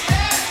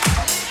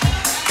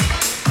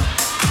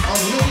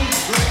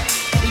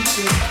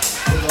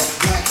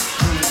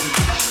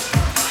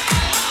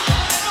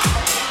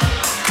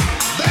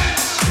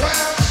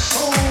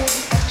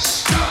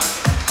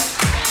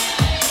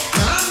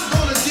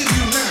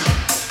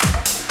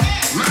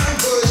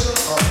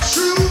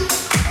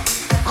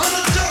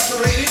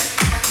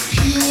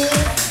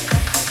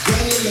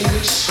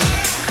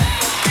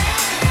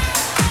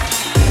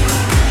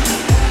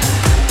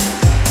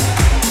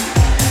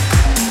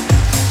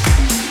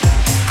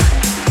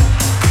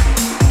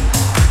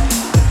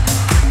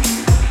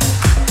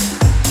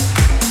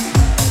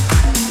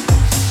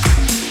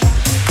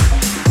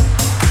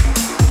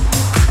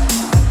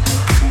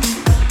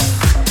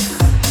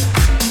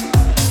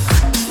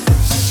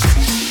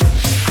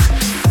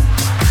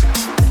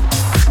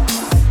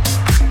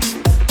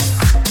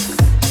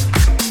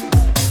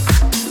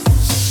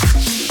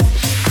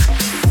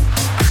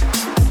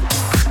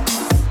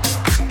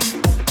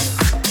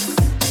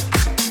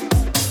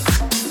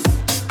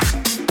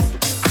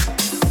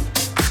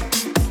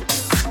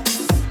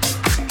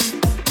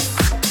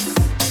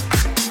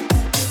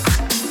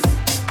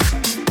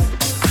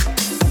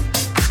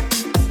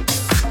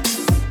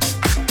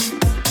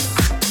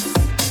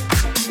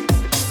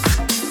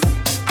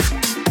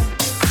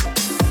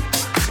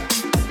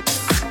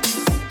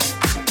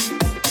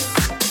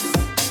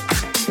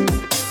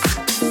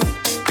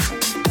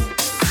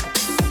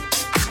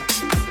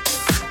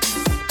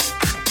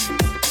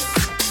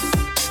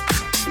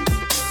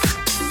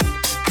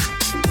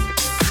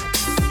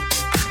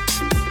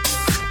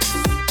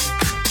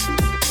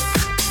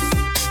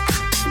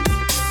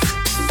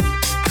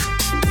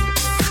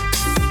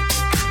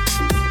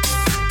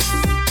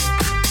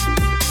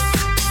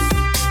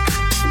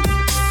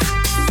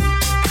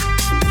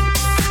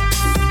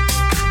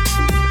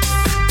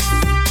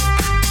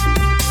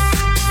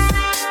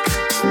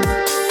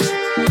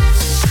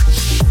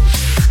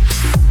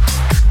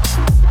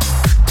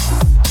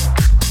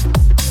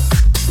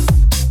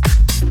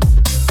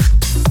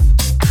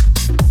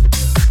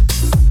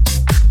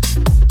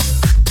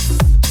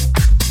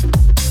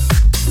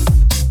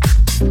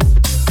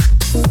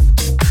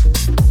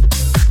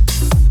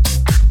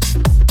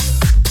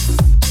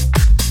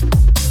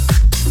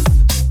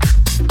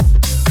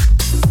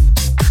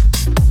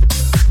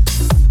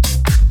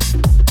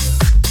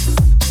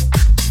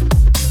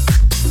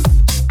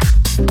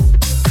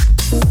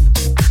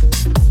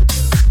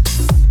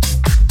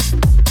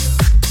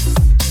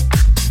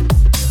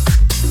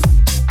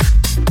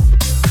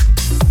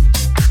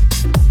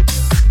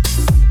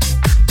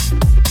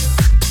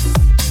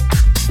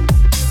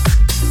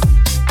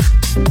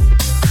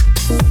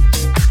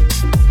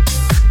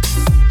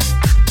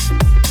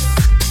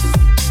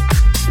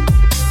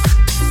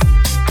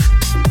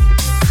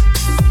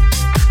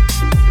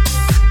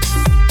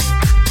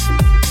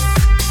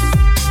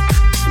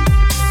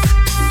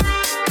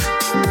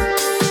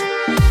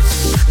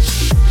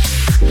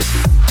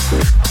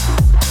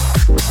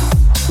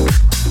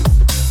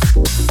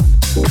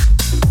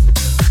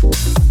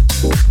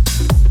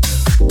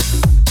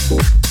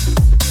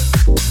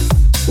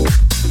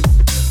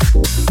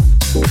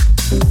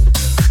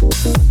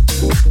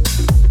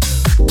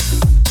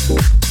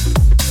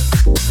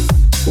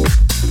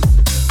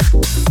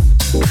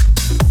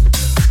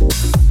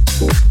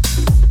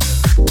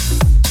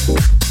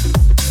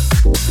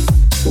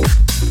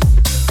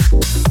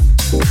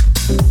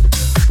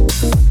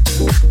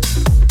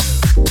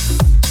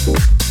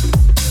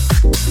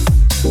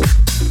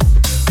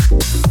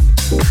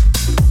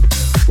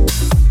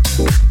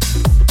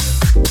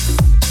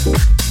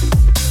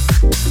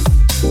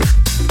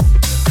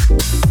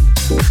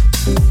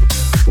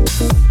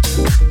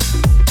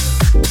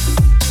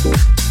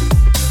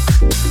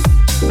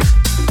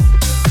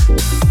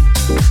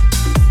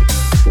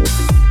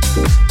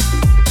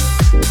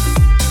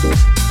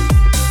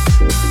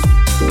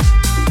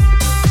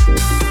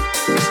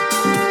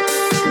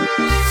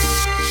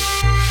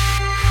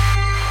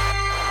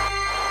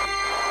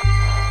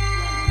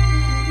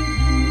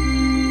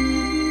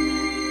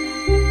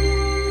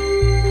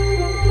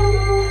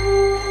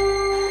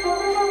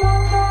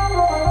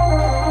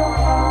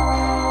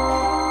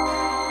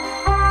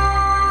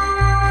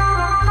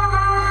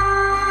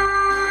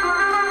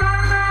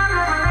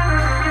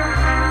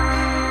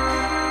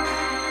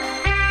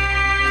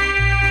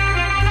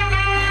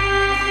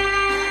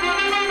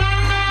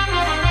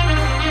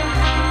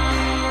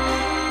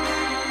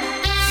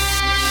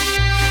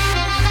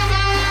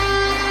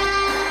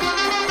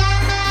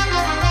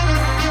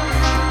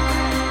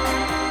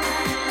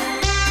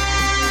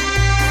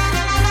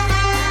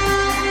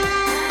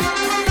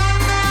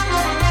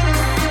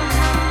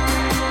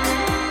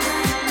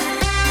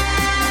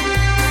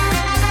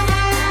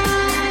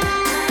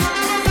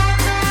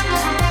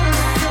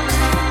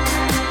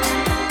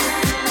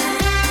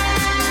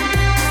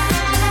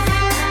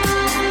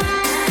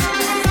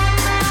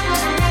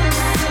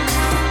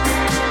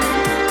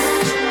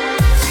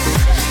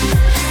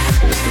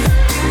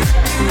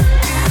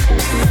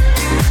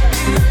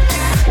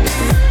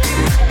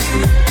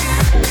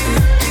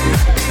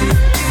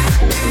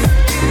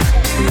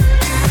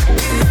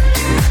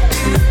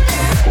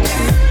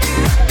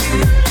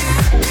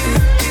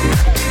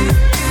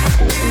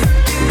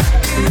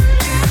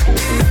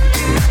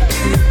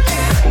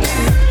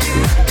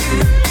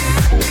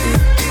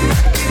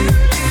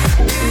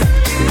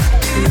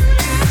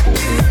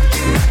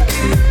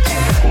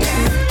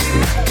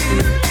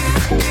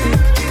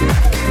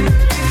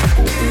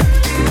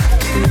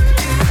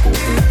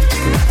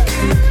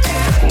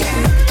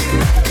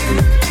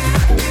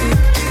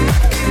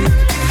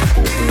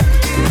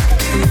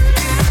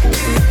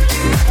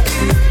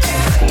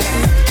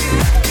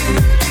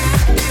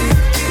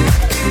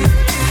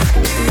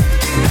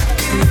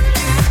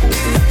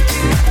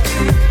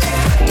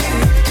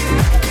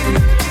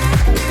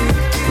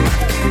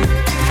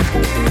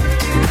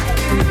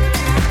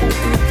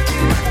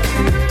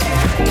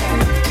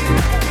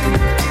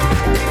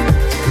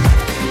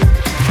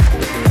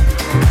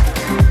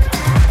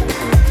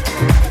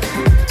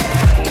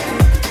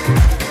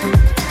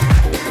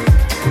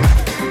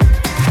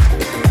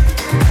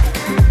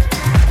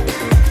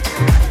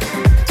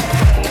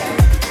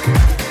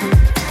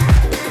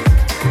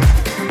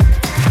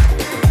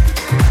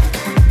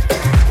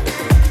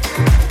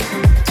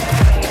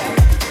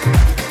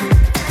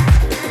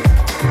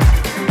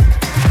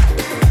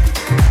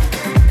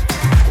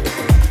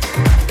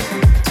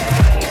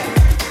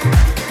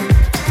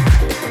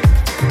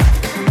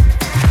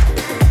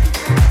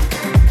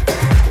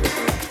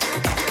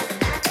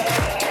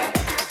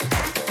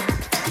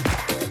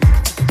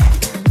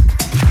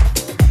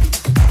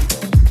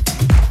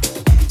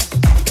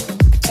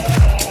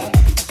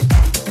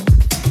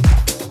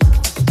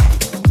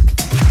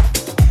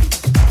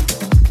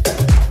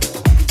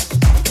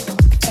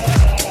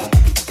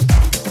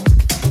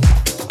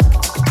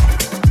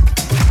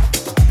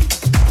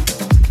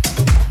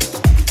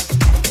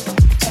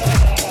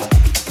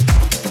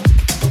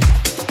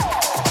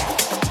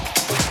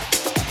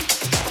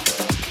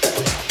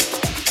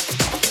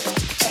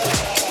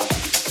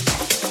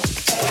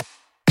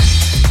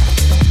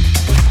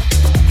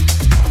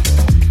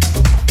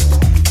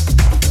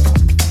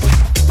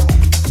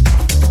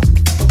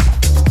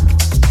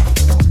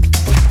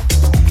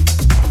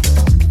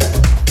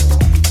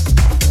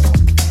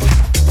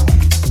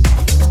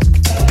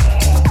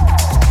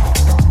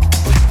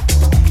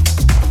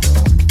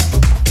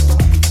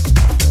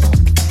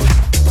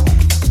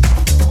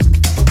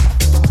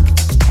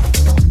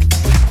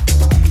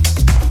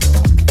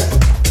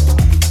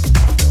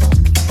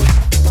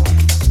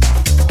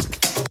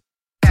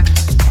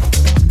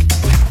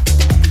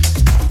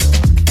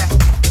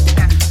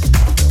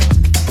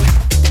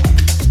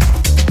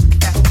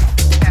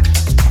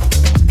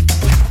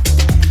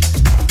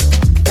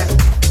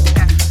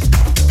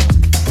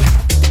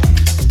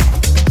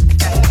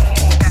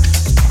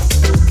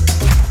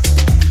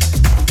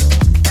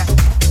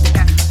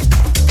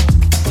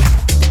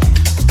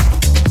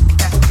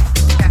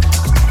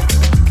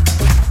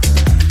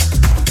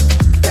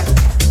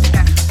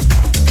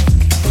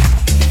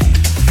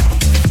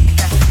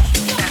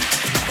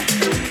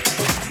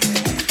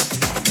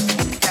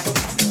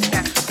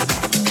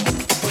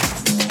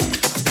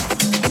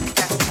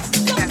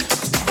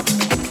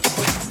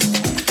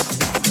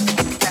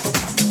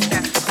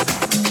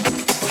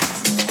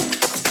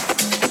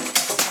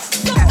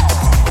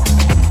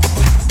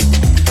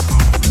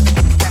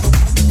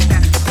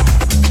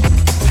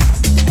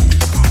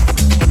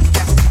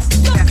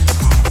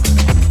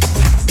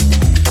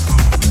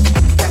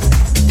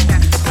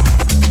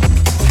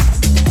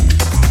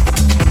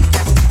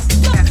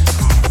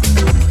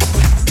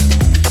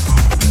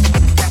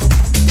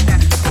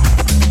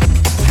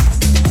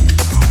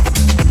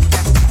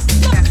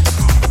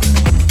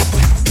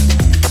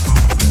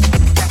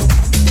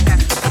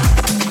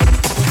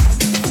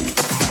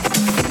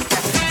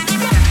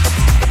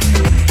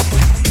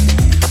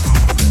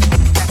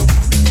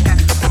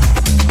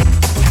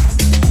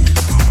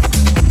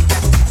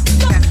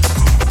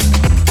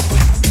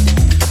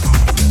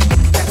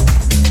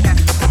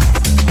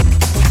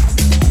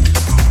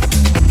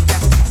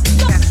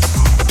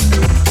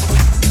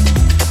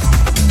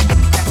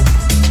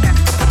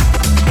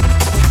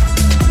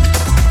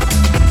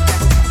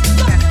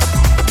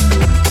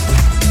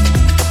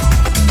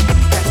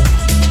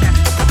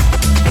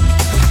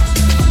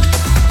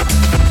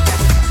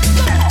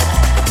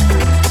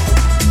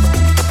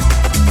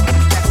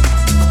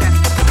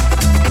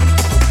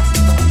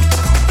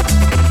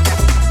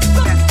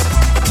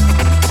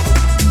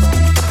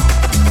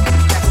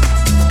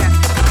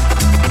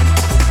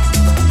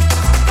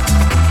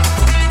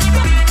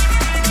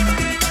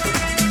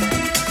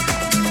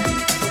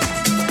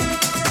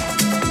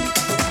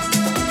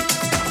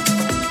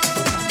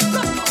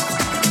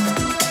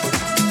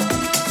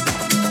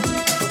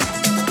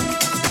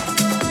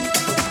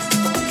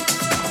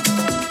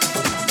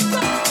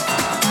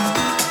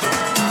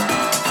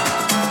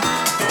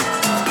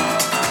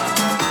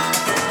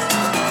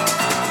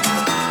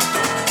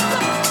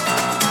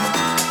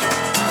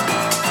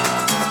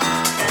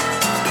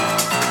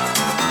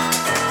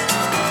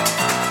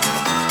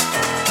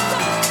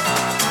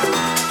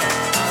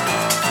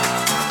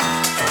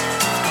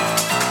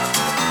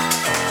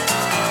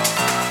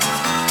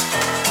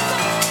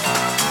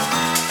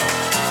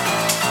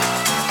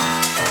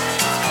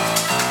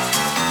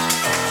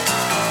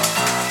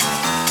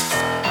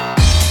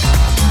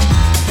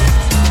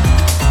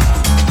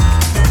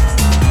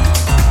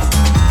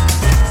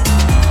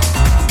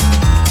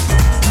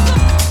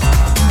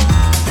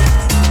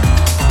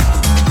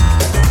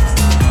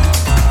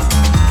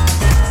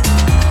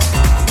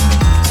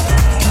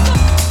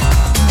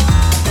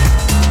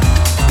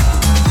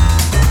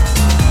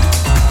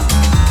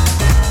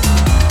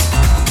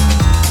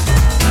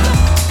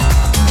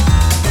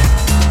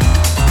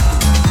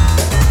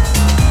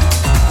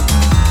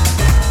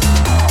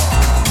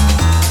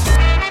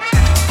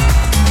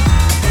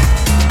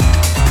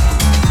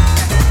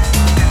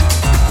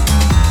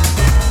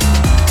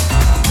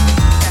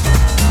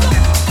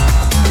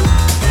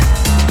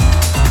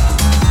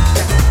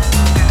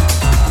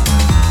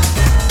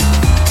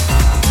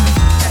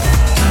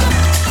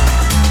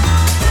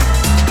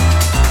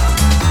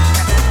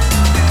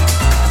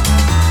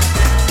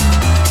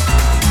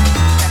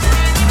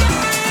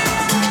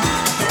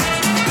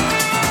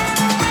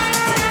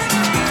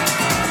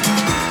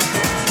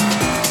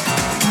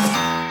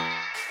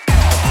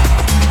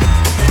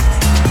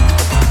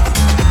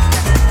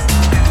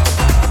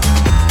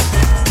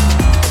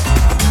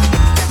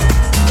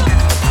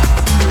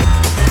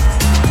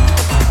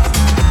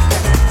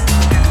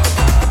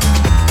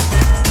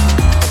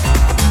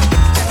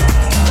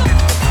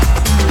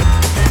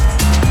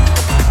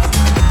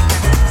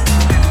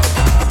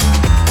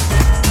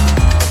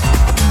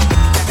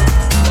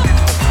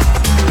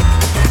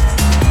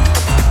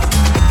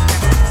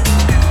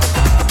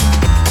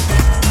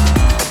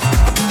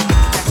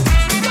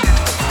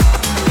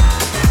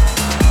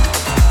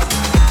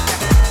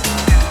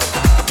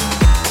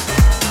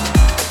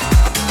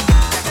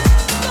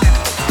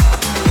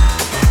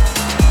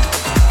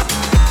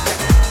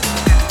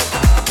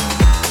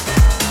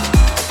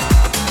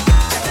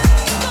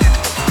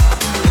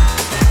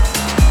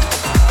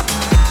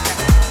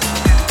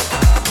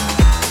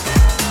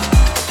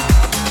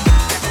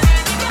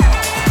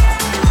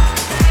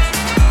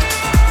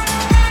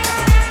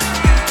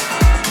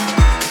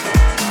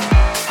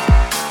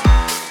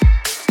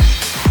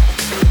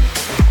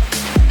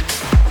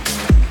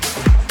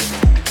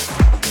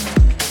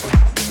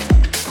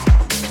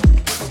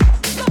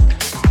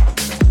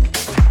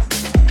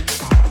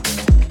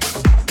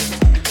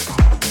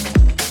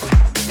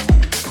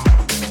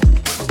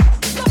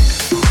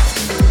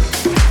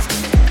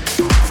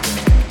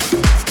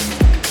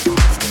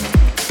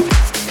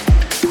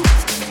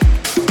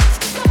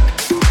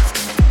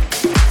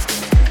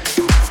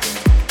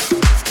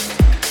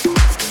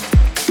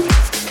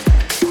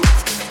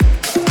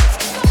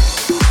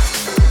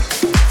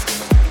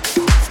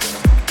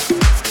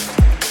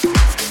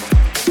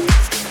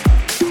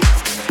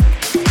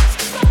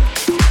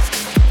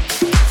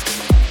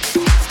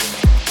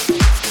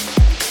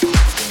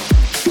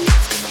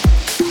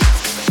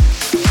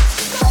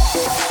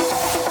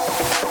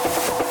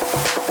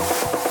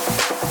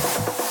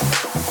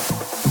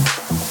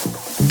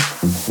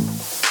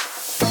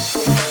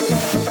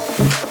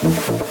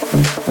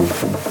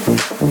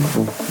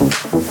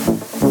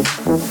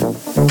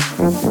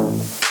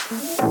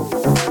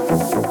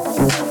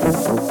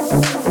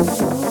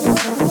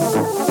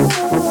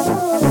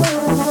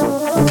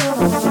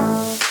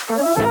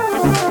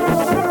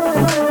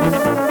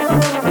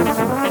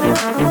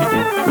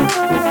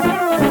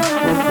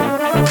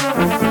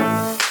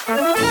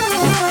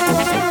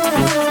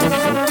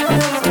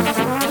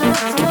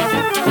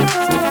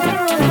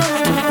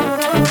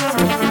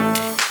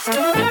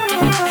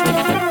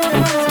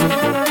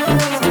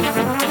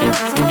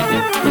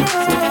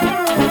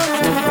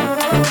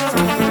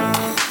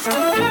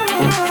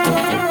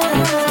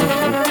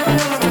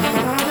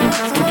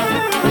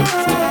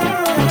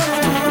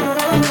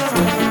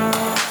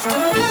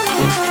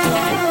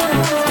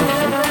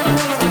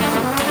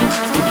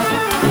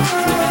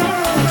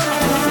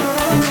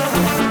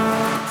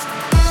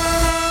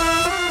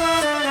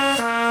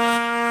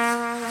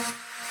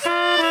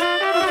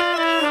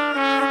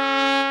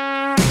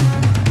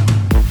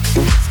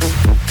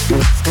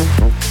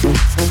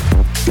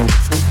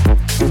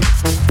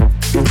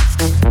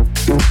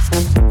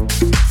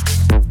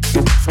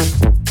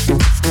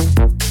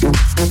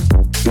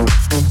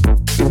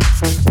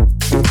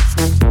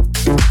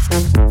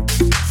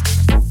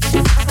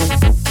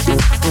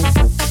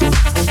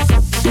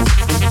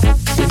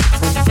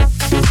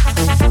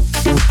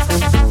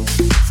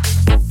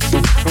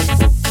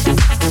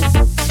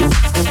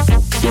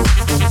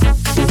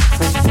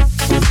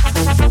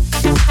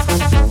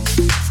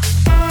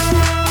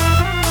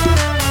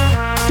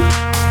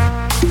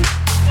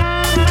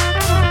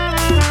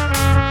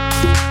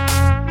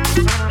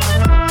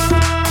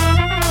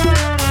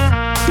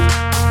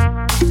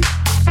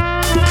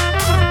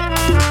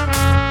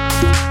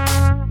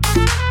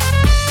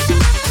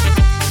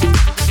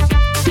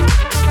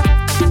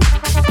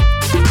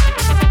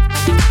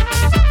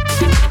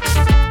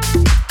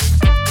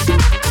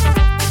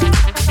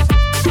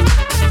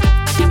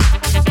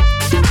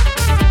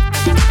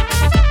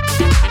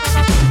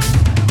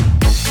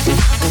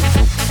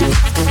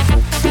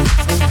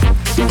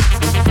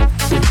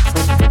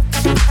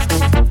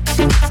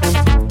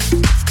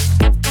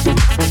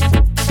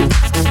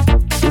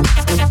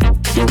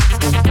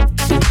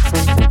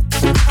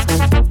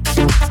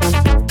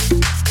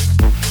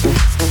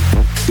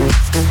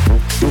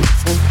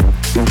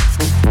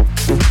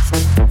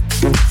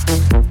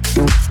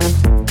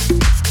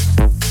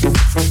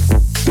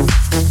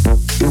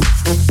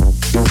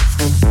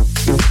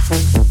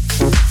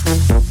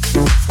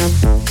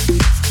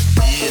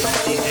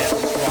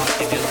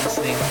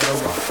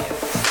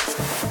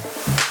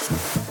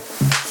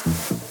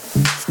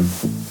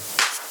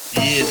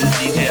 Yeah, this is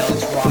DJ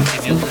Alex Roc,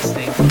 and you're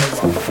listening to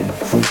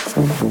the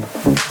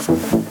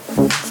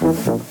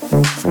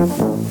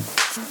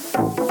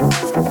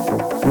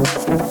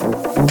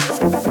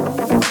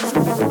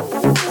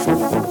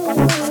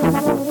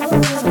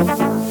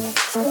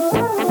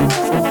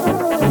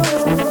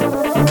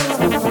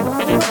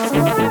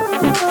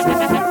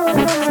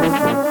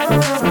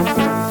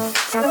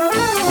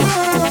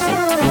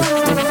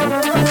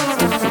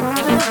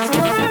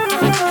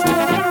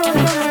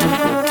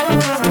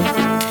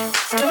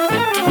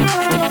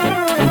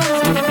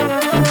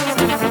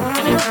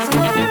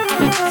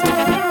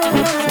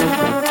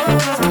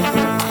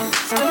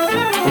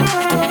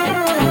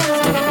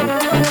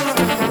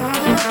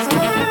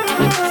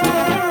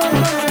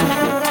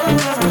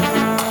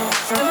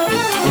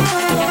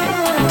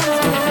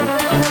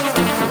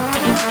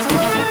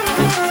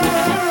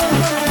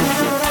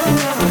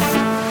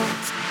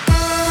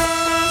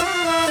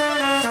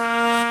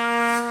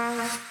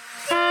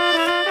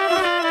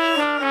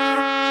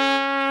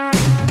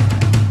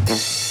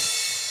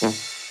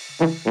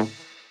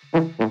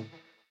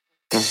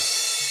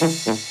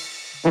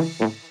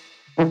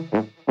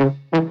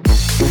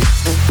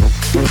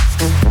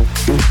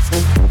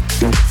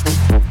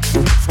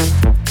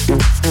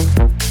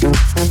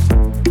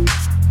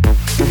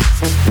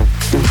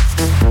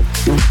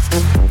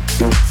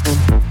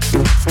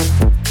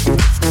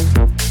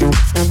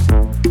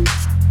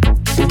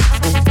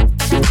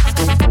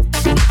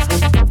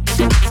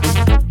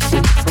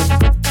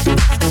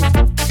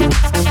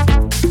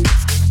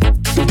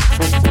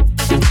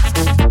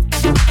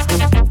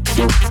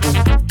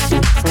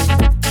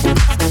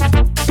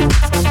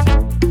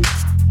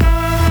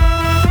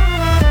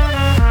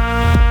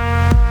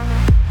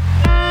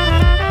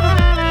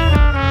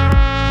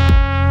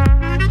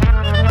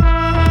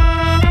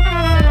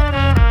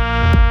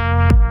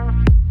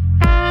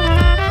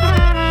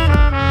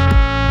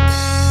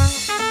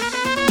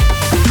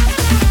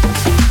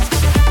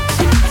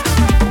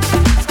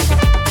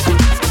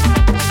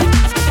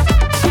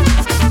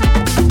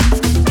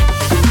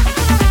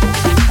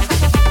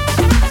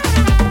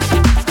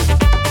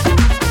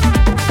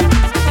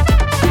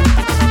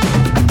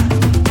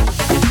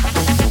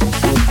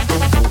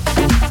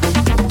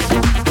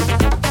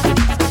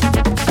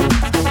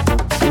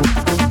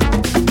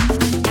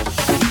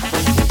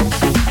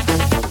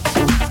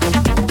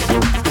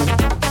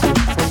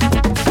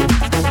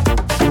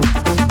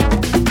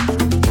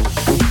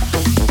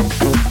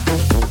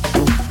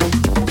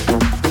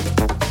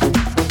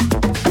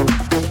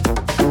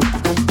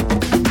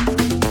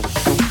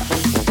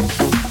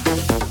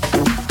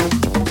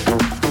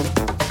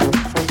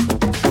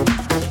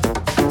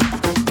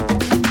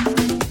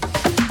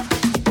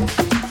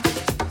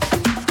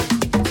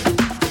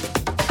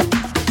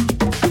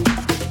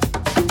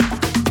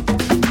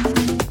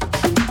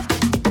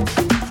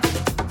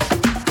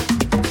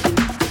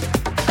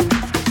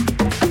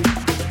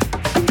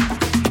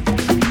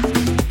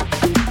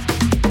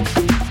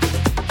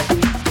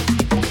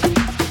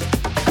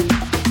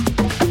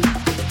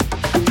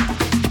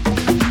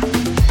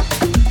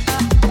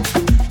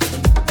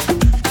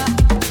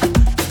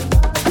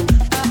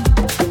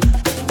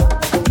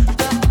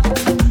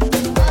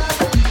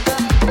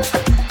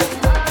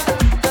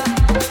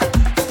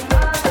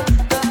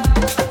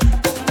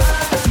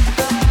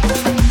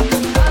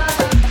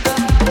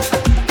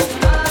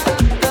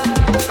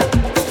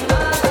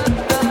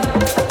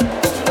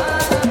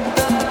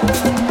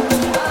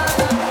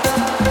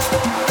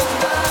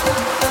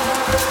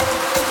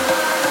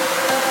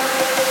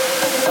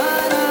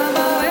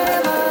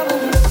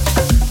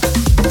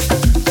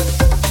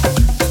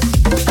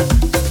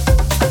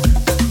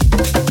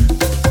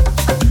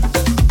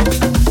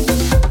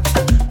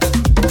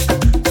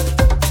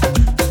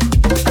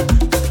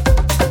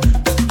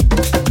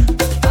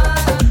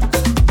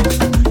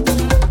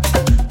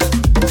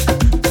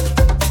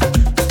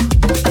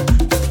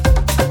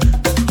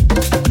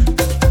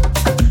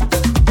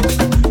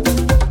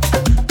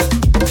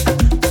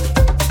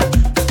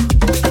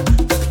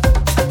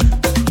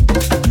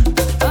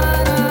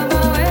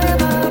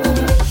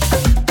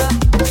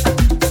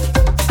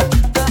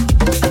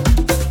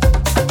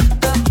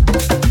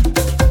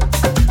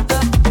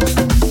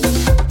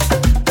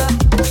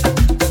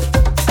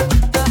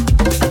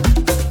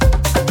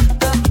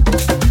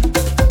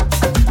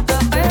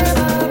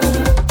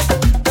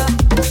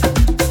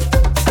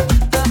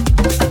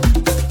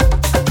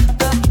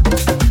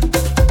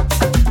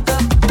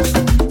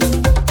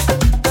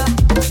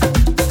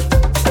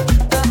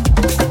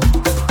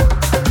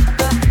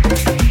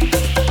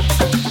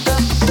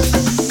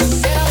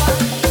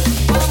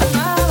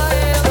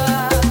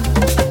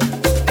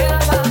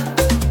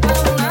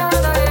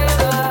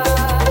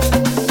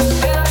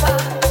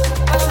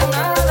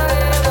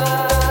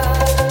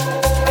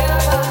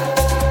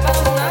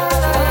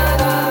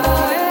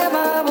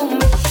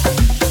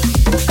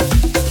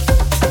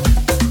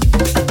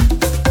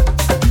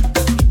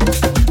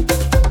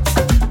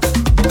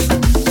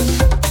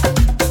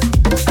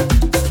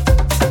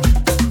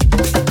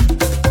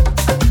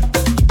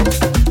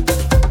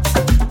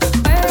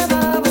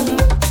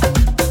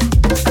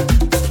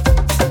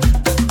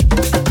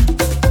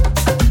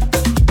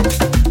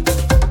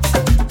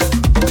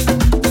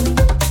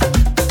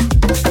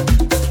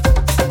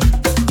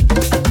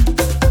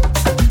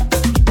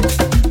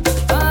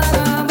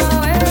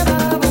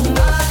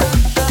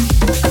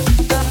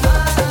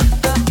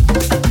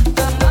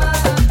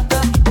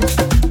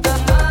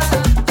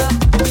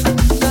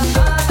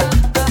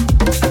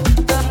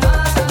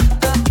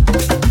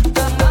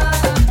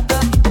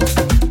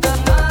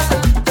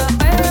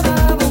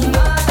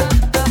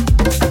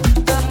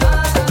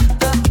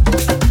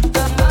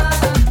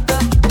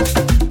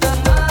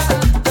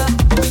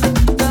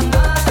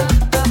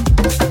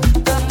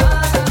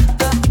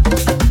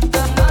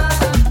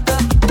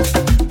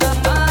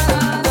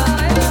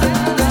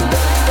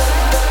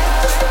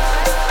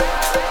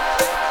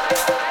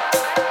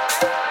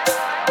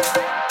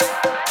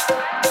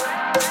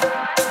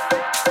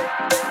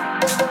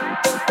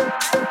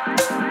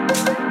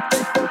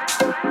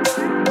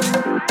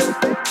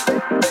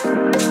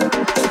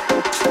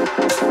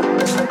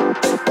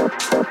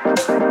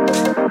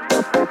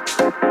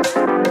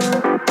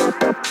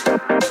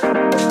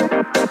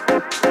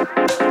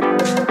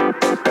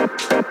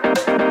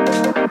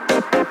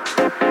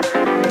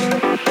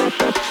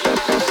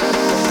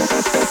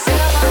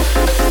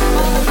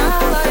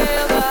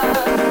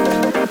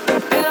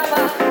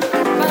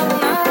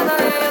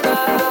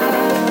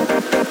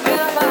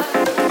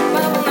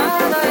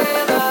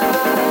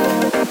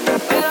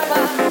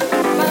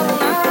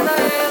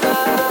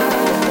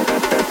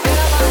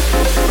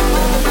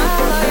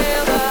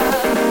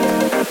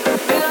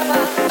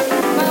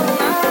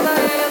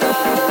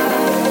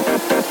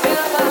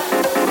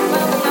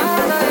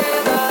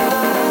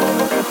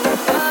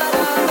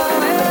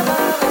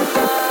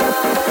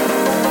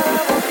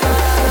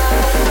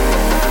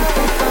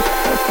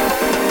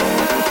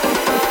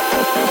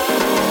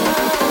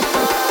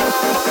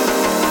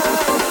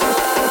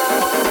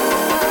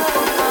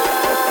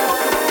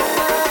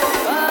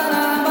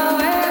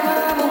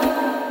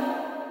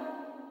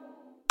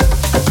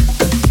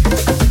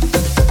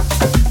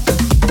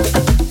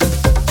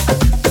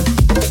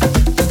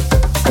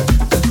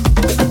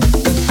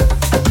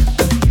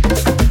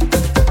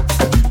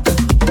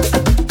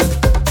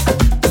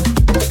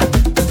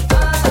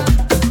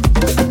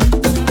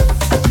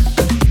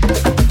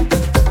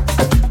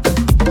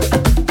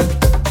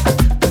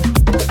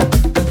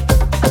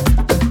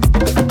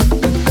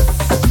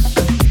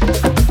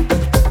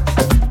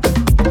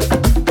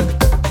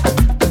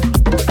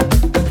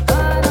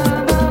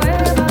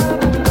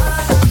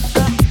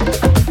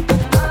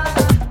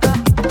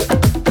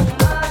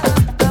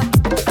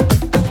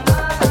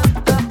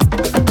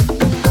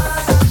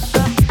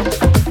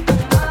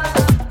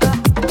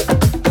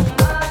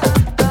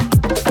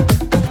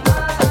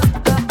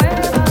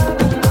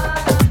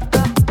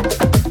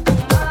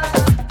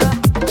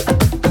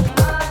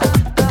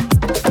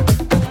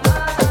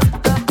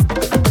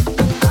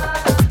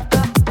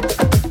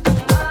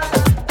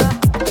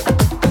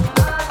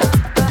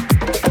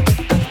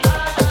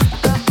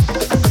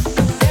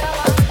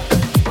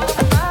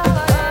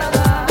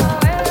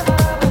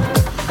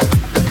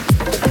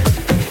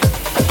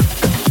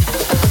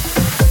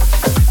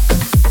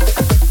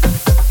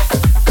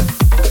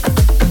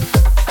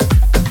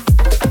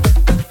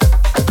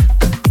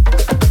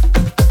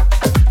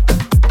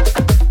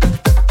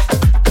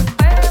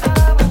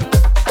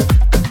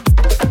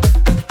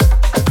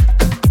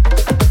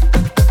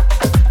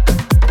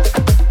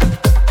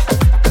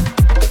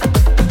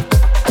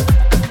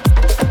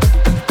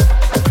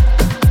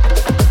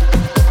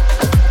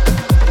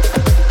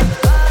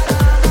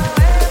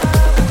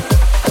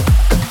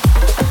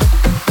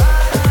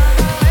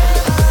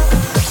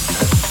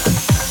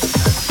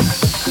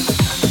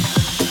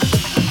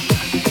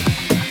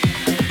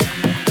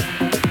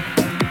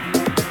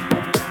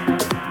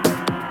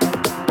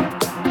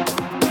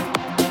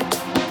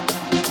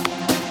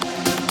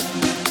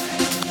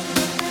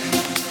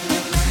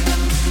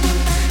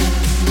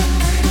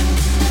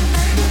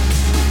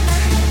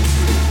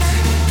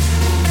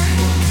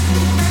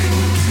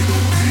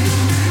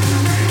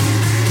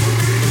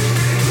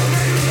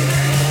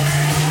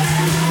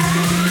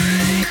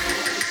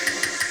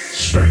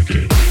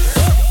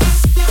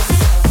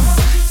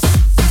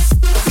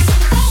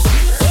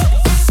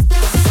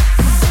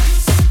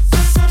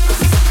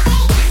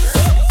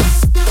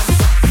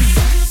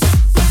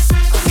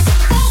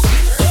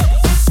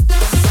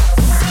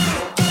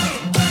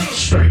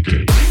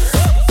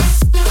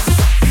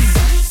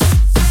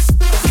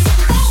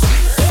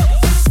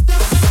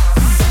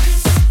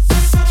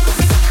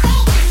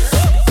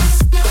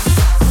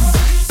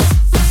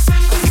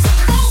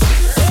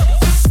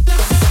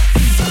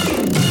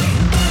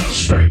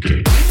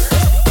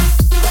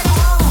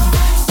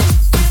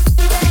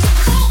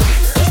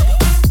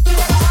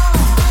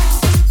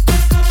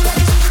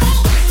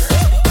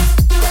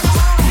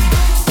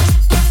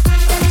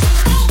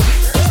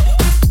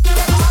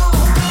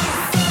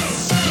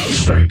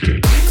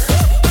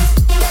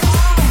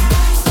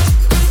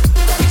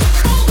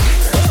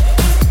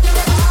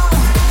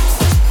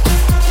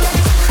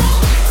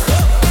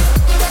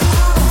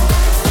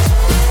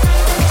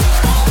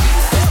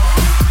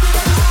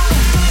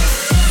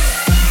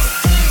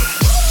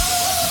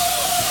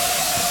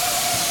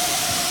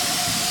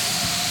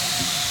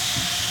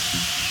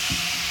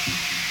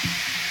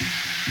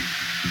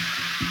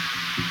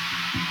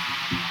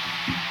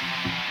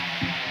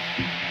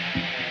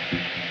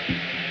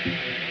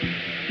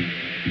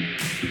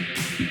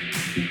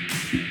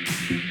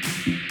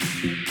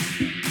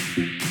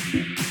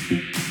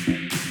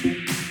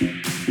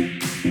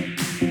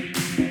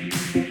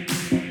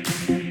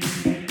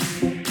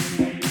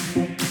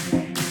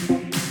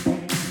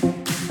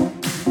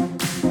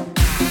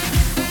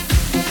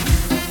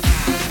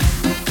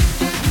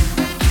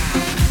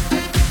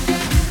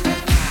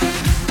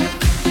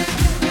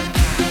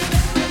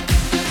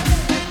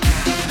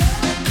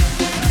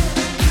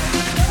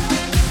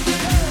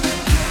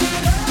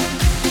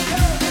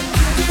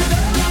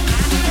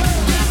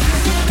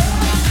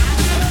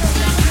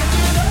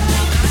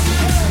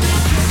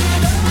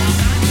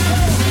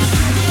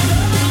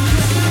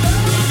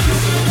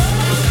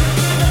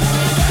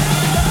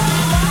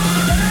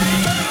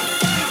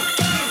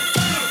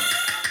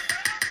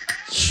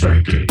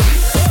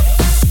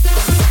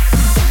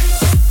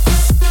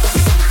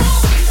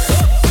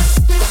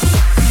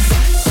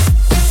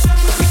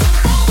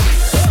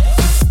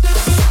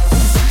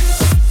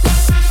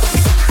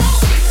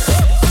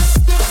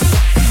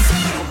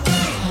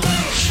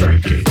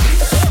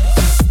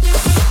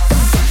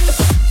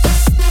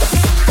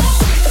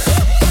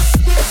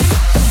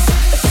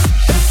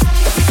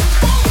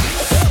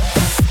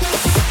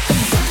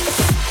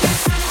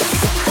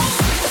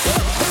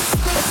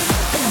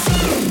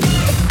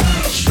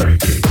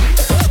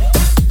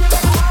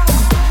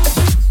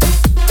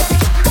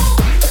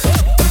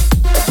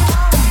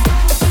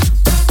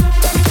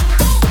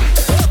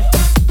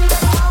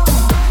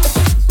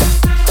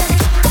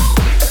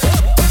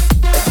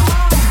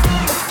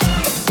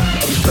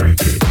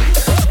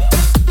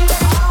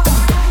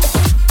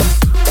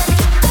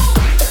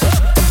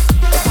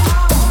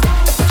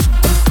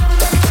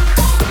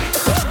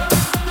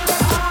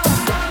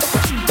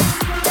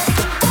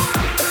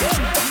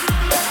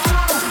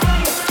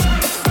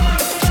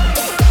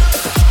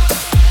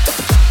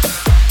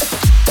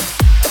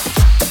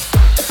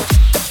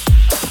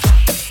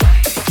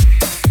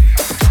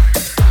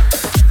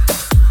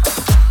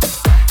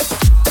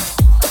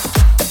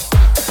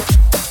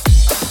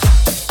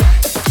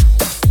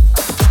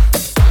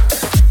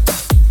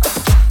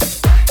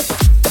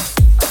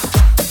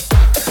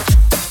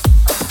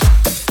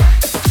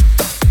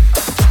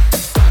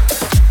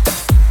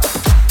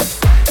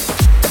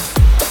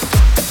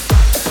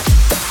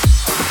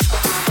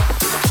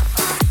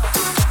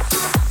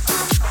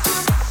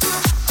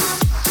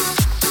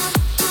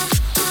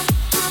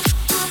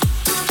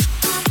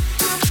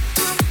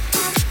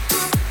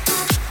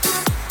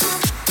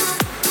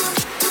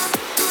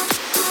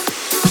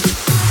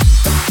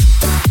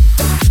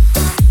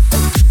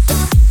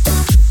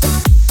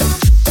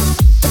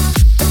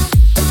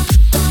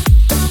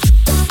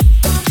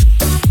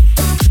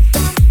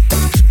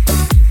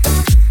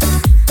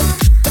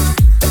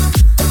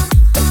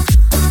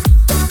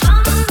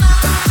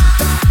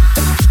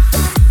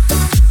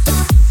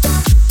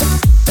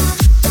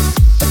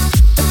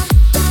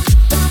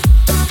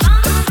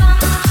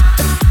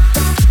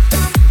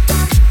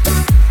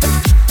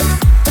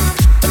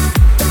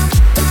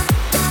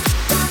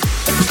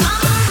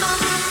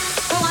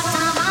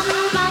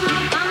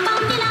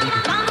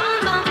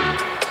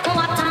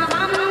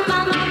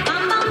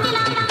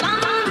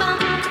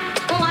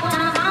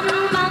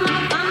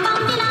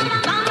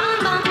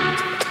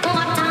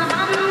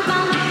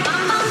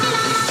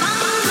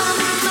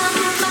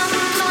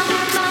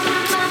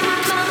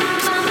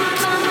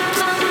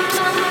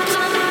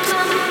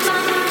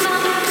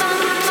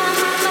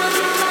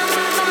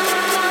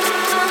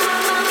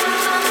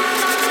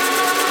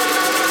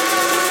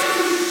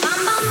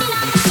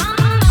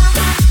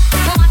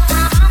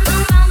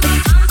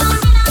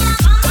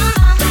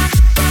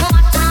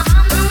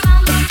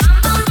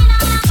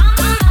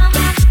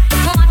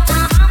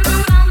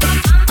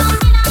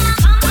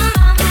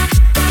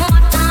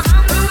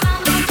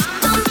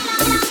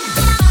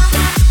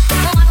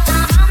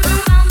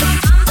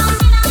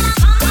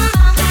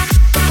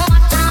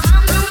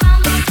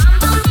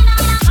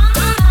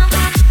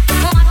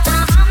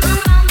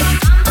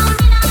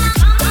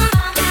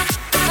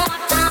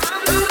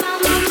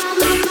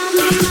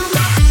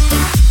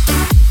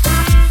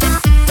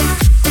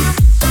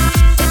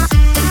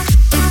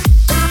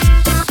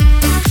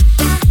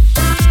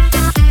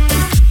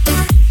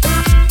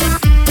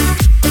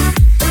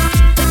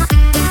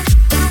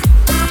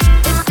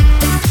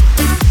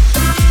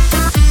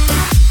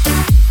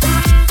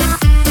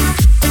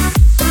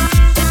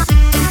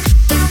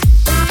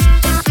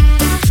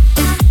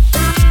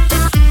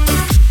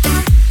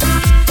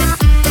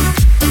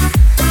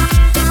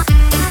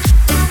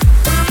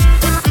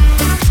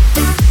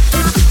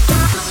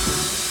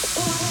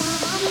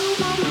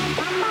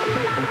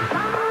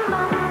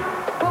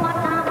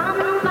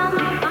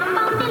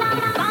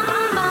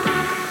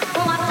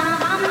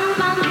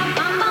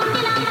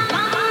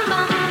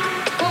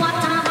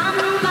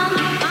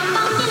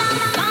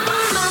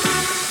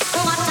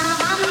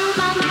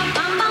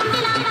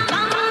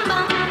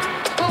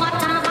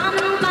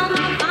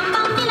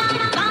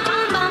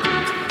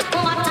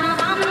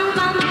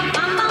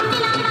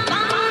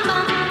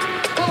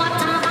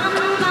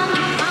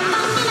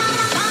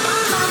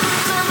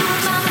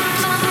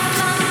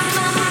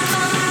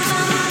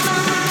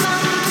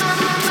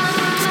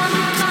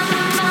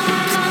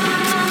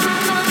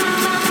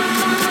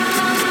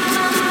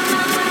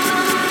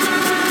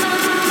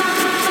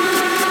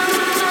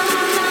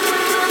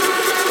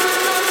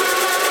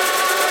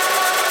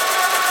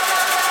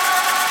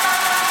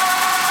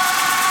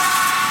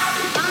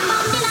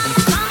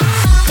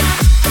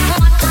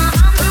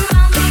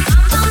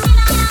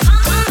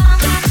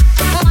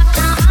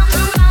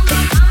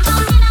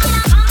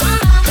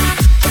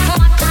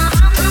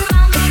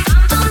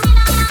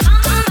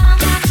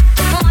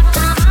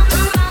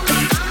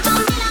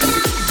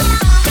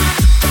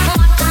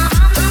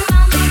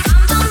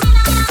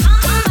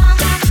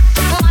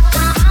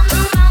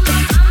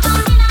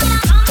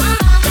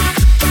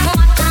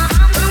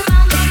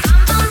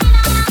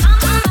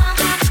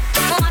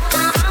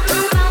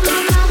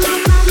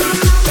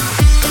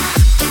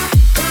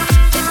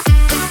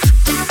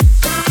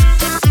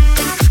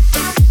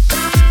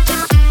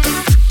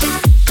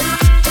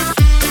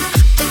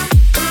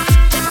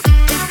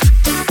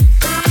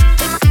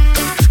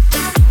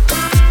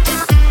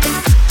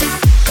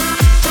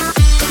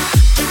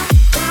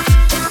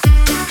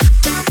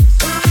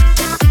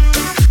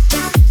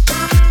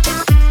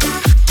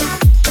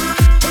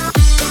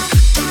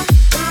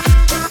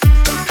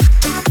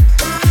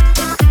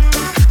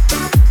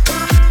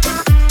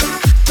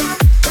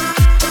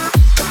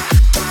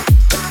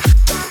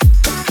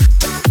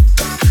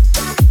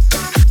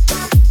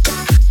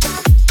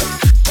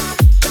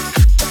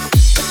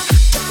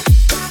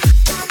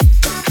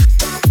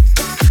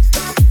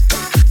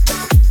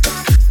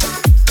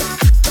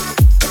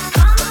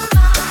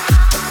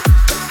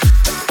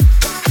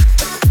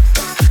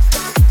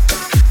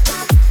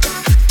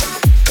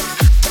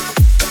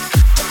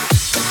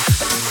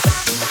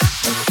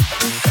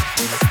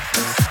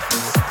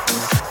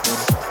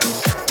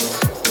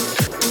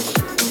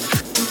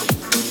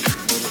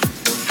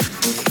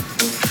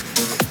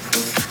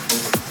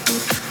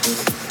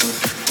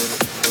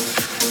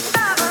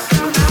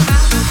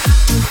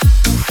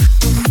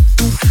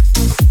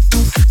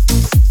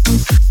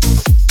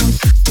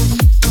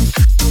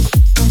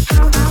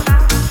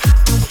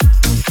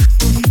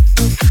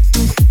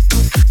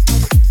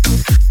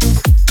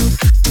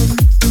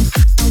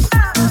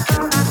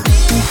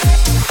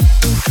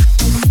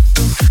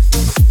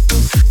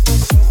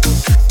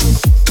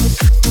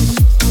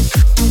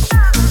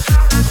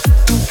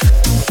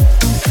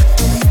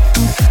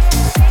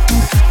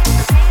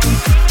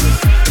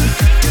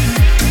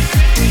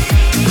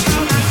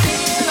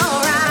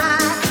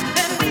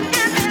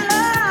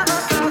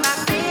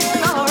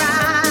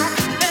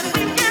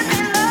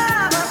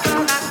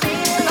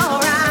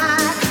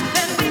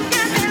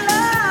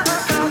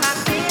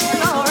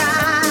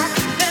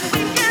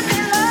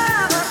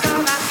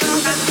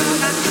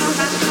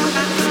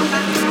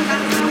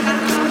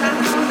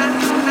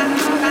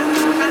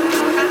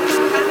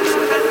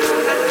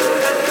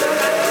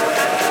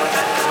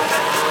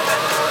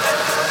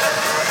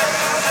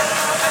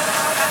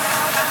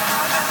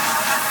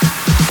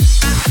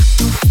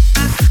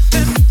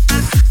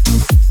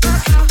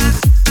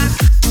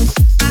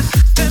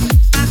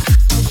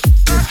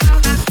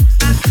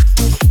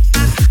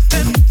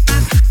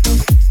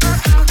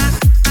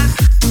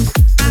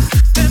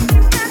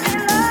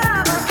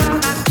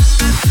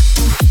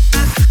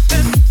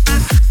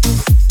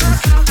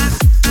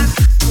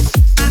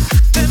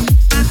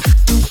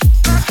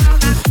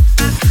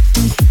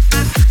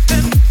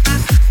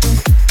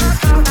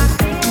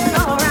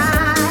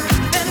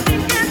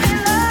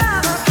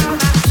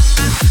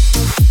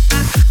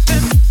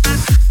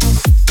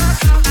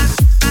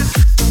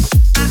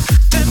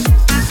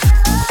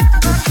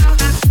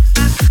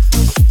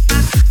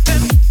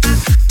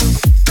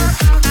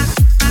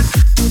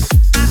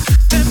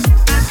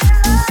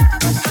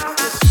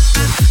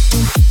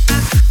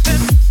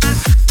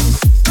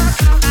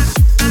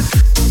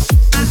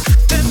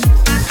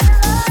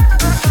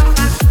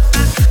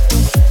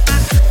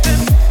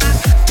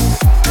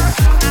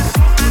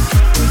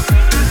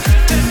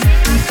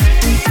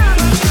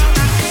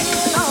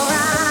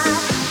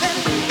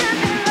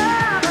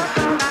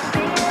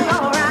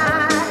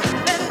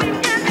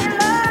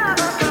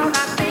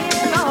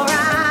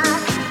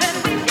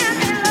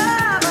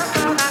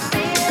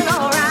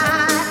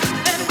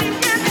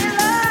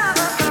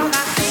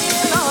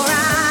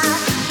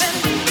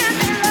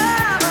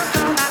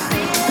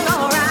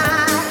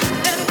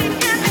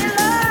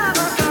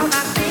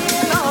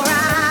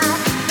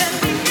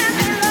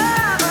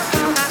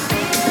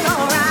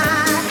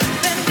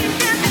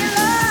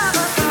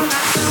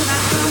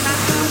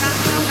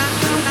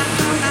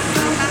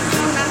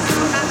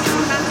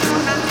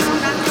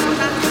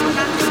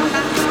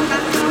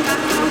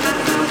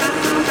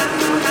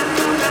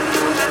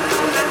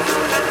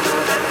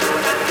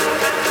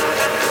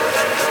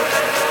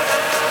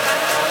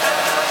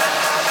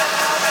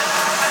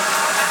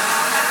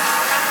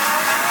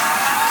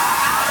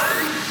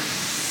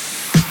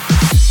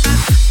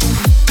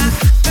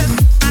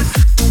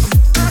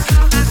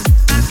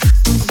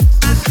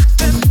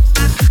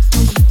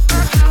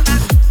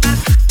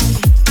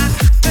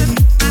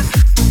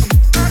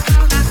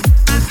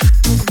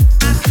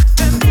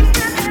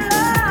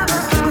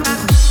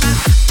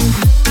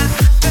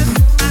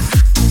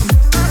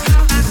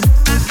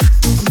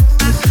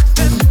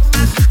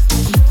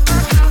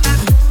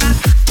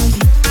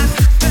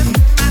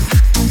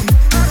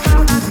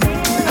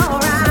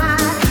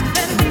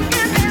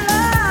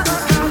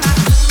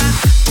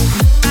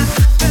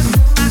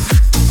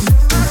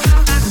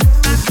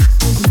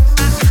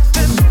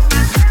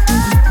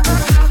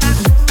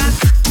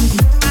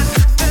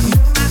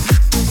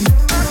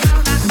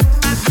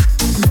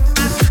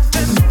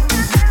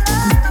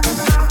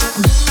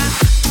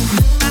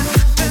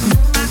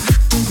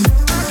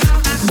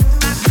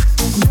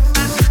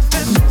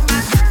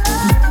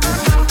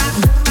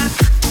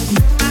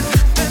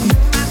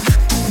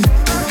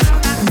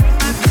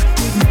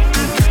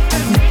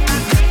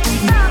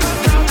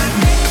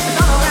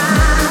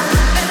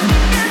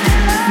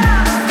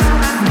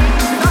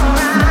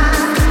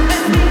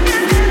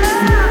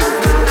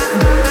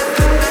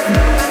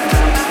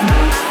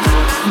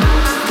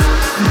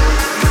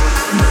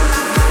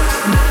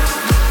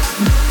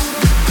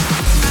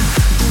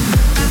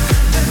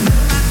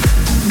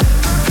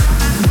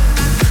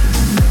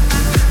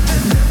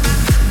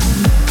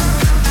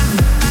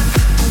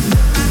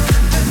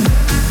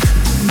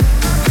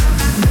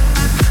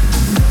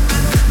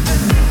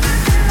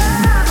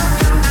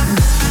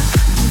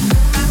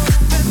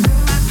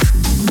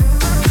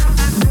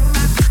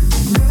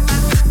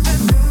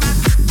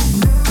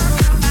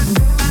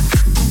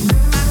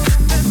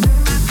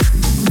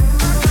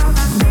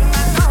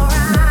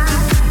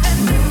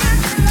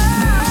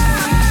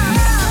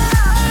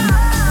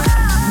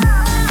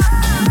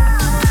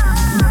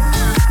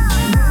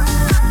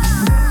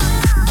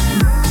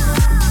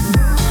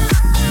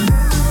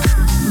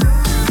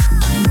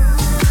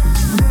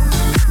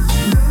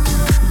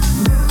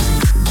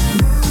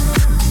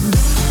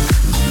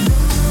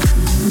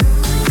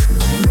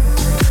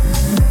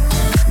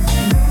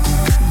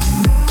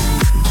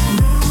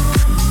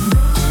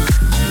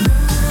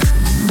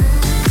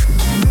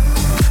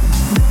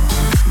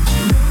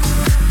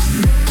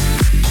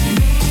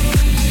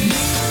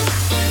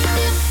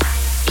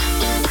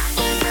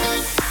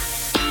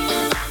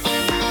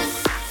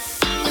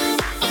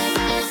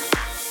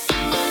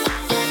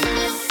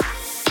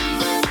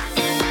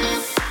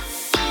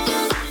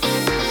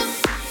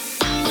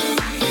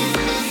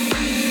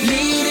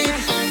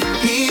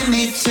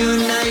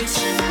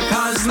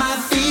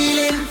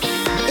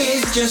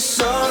just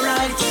so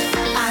right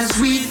as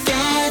we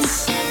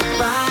dance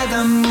by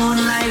the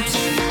moonlight.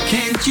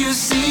 Can't you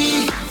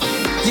see?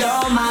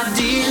 You're my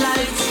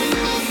delight.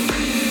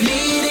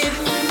 Need it,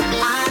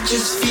 I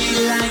just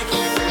feel like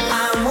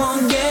I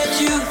won't get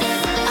you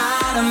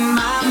out of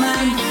my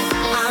mind.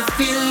 I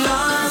feel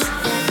lost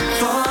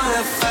for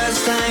the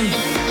first time,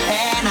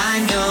 and I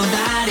know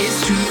that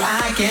it's true.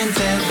 I can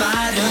tell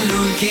by the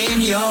look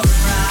in your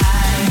eyes.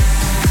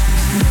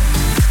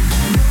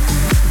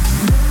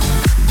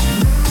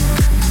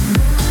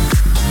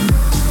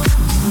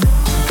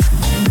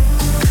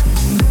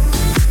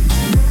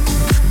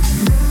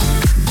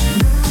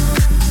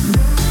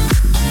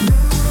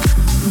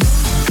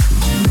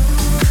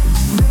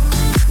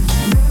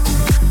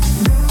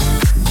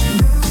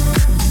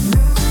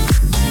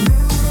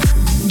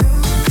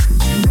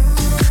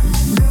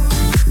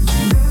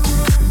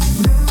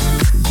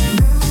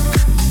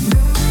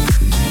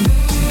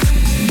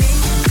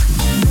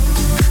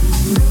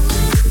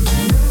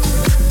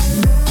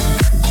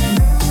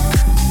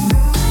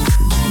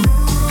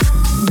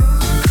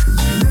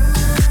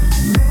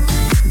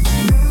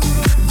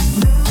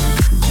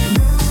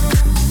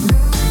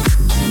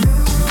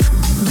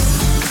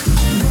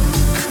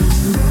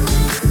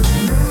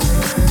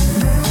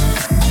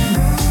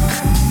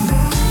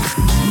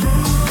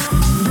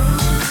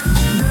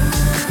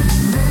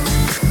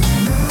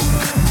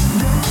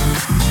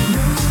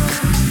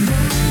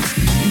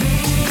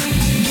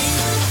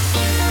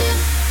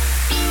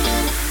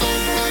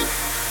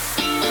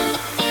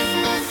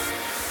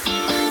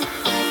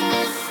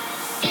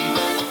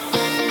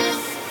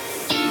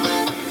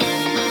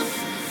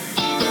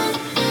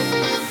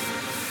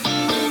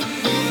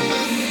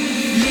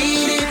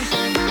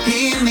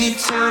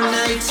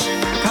 Tonight,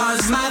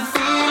 'cause my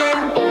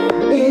feeling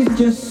is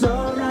just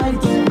so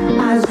right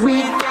as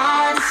we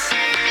dance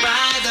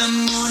by the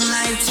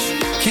moonlight.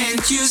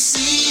 Can't you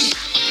see?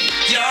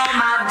 You're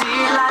my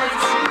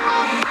delight.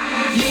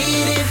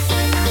 Need it,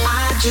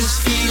 I just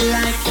feel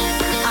like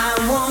I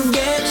won't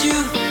get you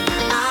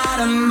out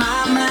of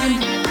my mind.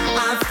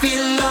 I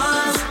feel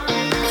lost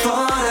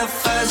for the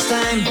first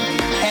time,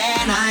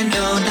 and I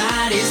know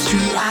that it's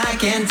true. I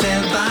can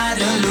tell by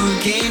the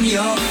look in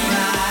your eyes.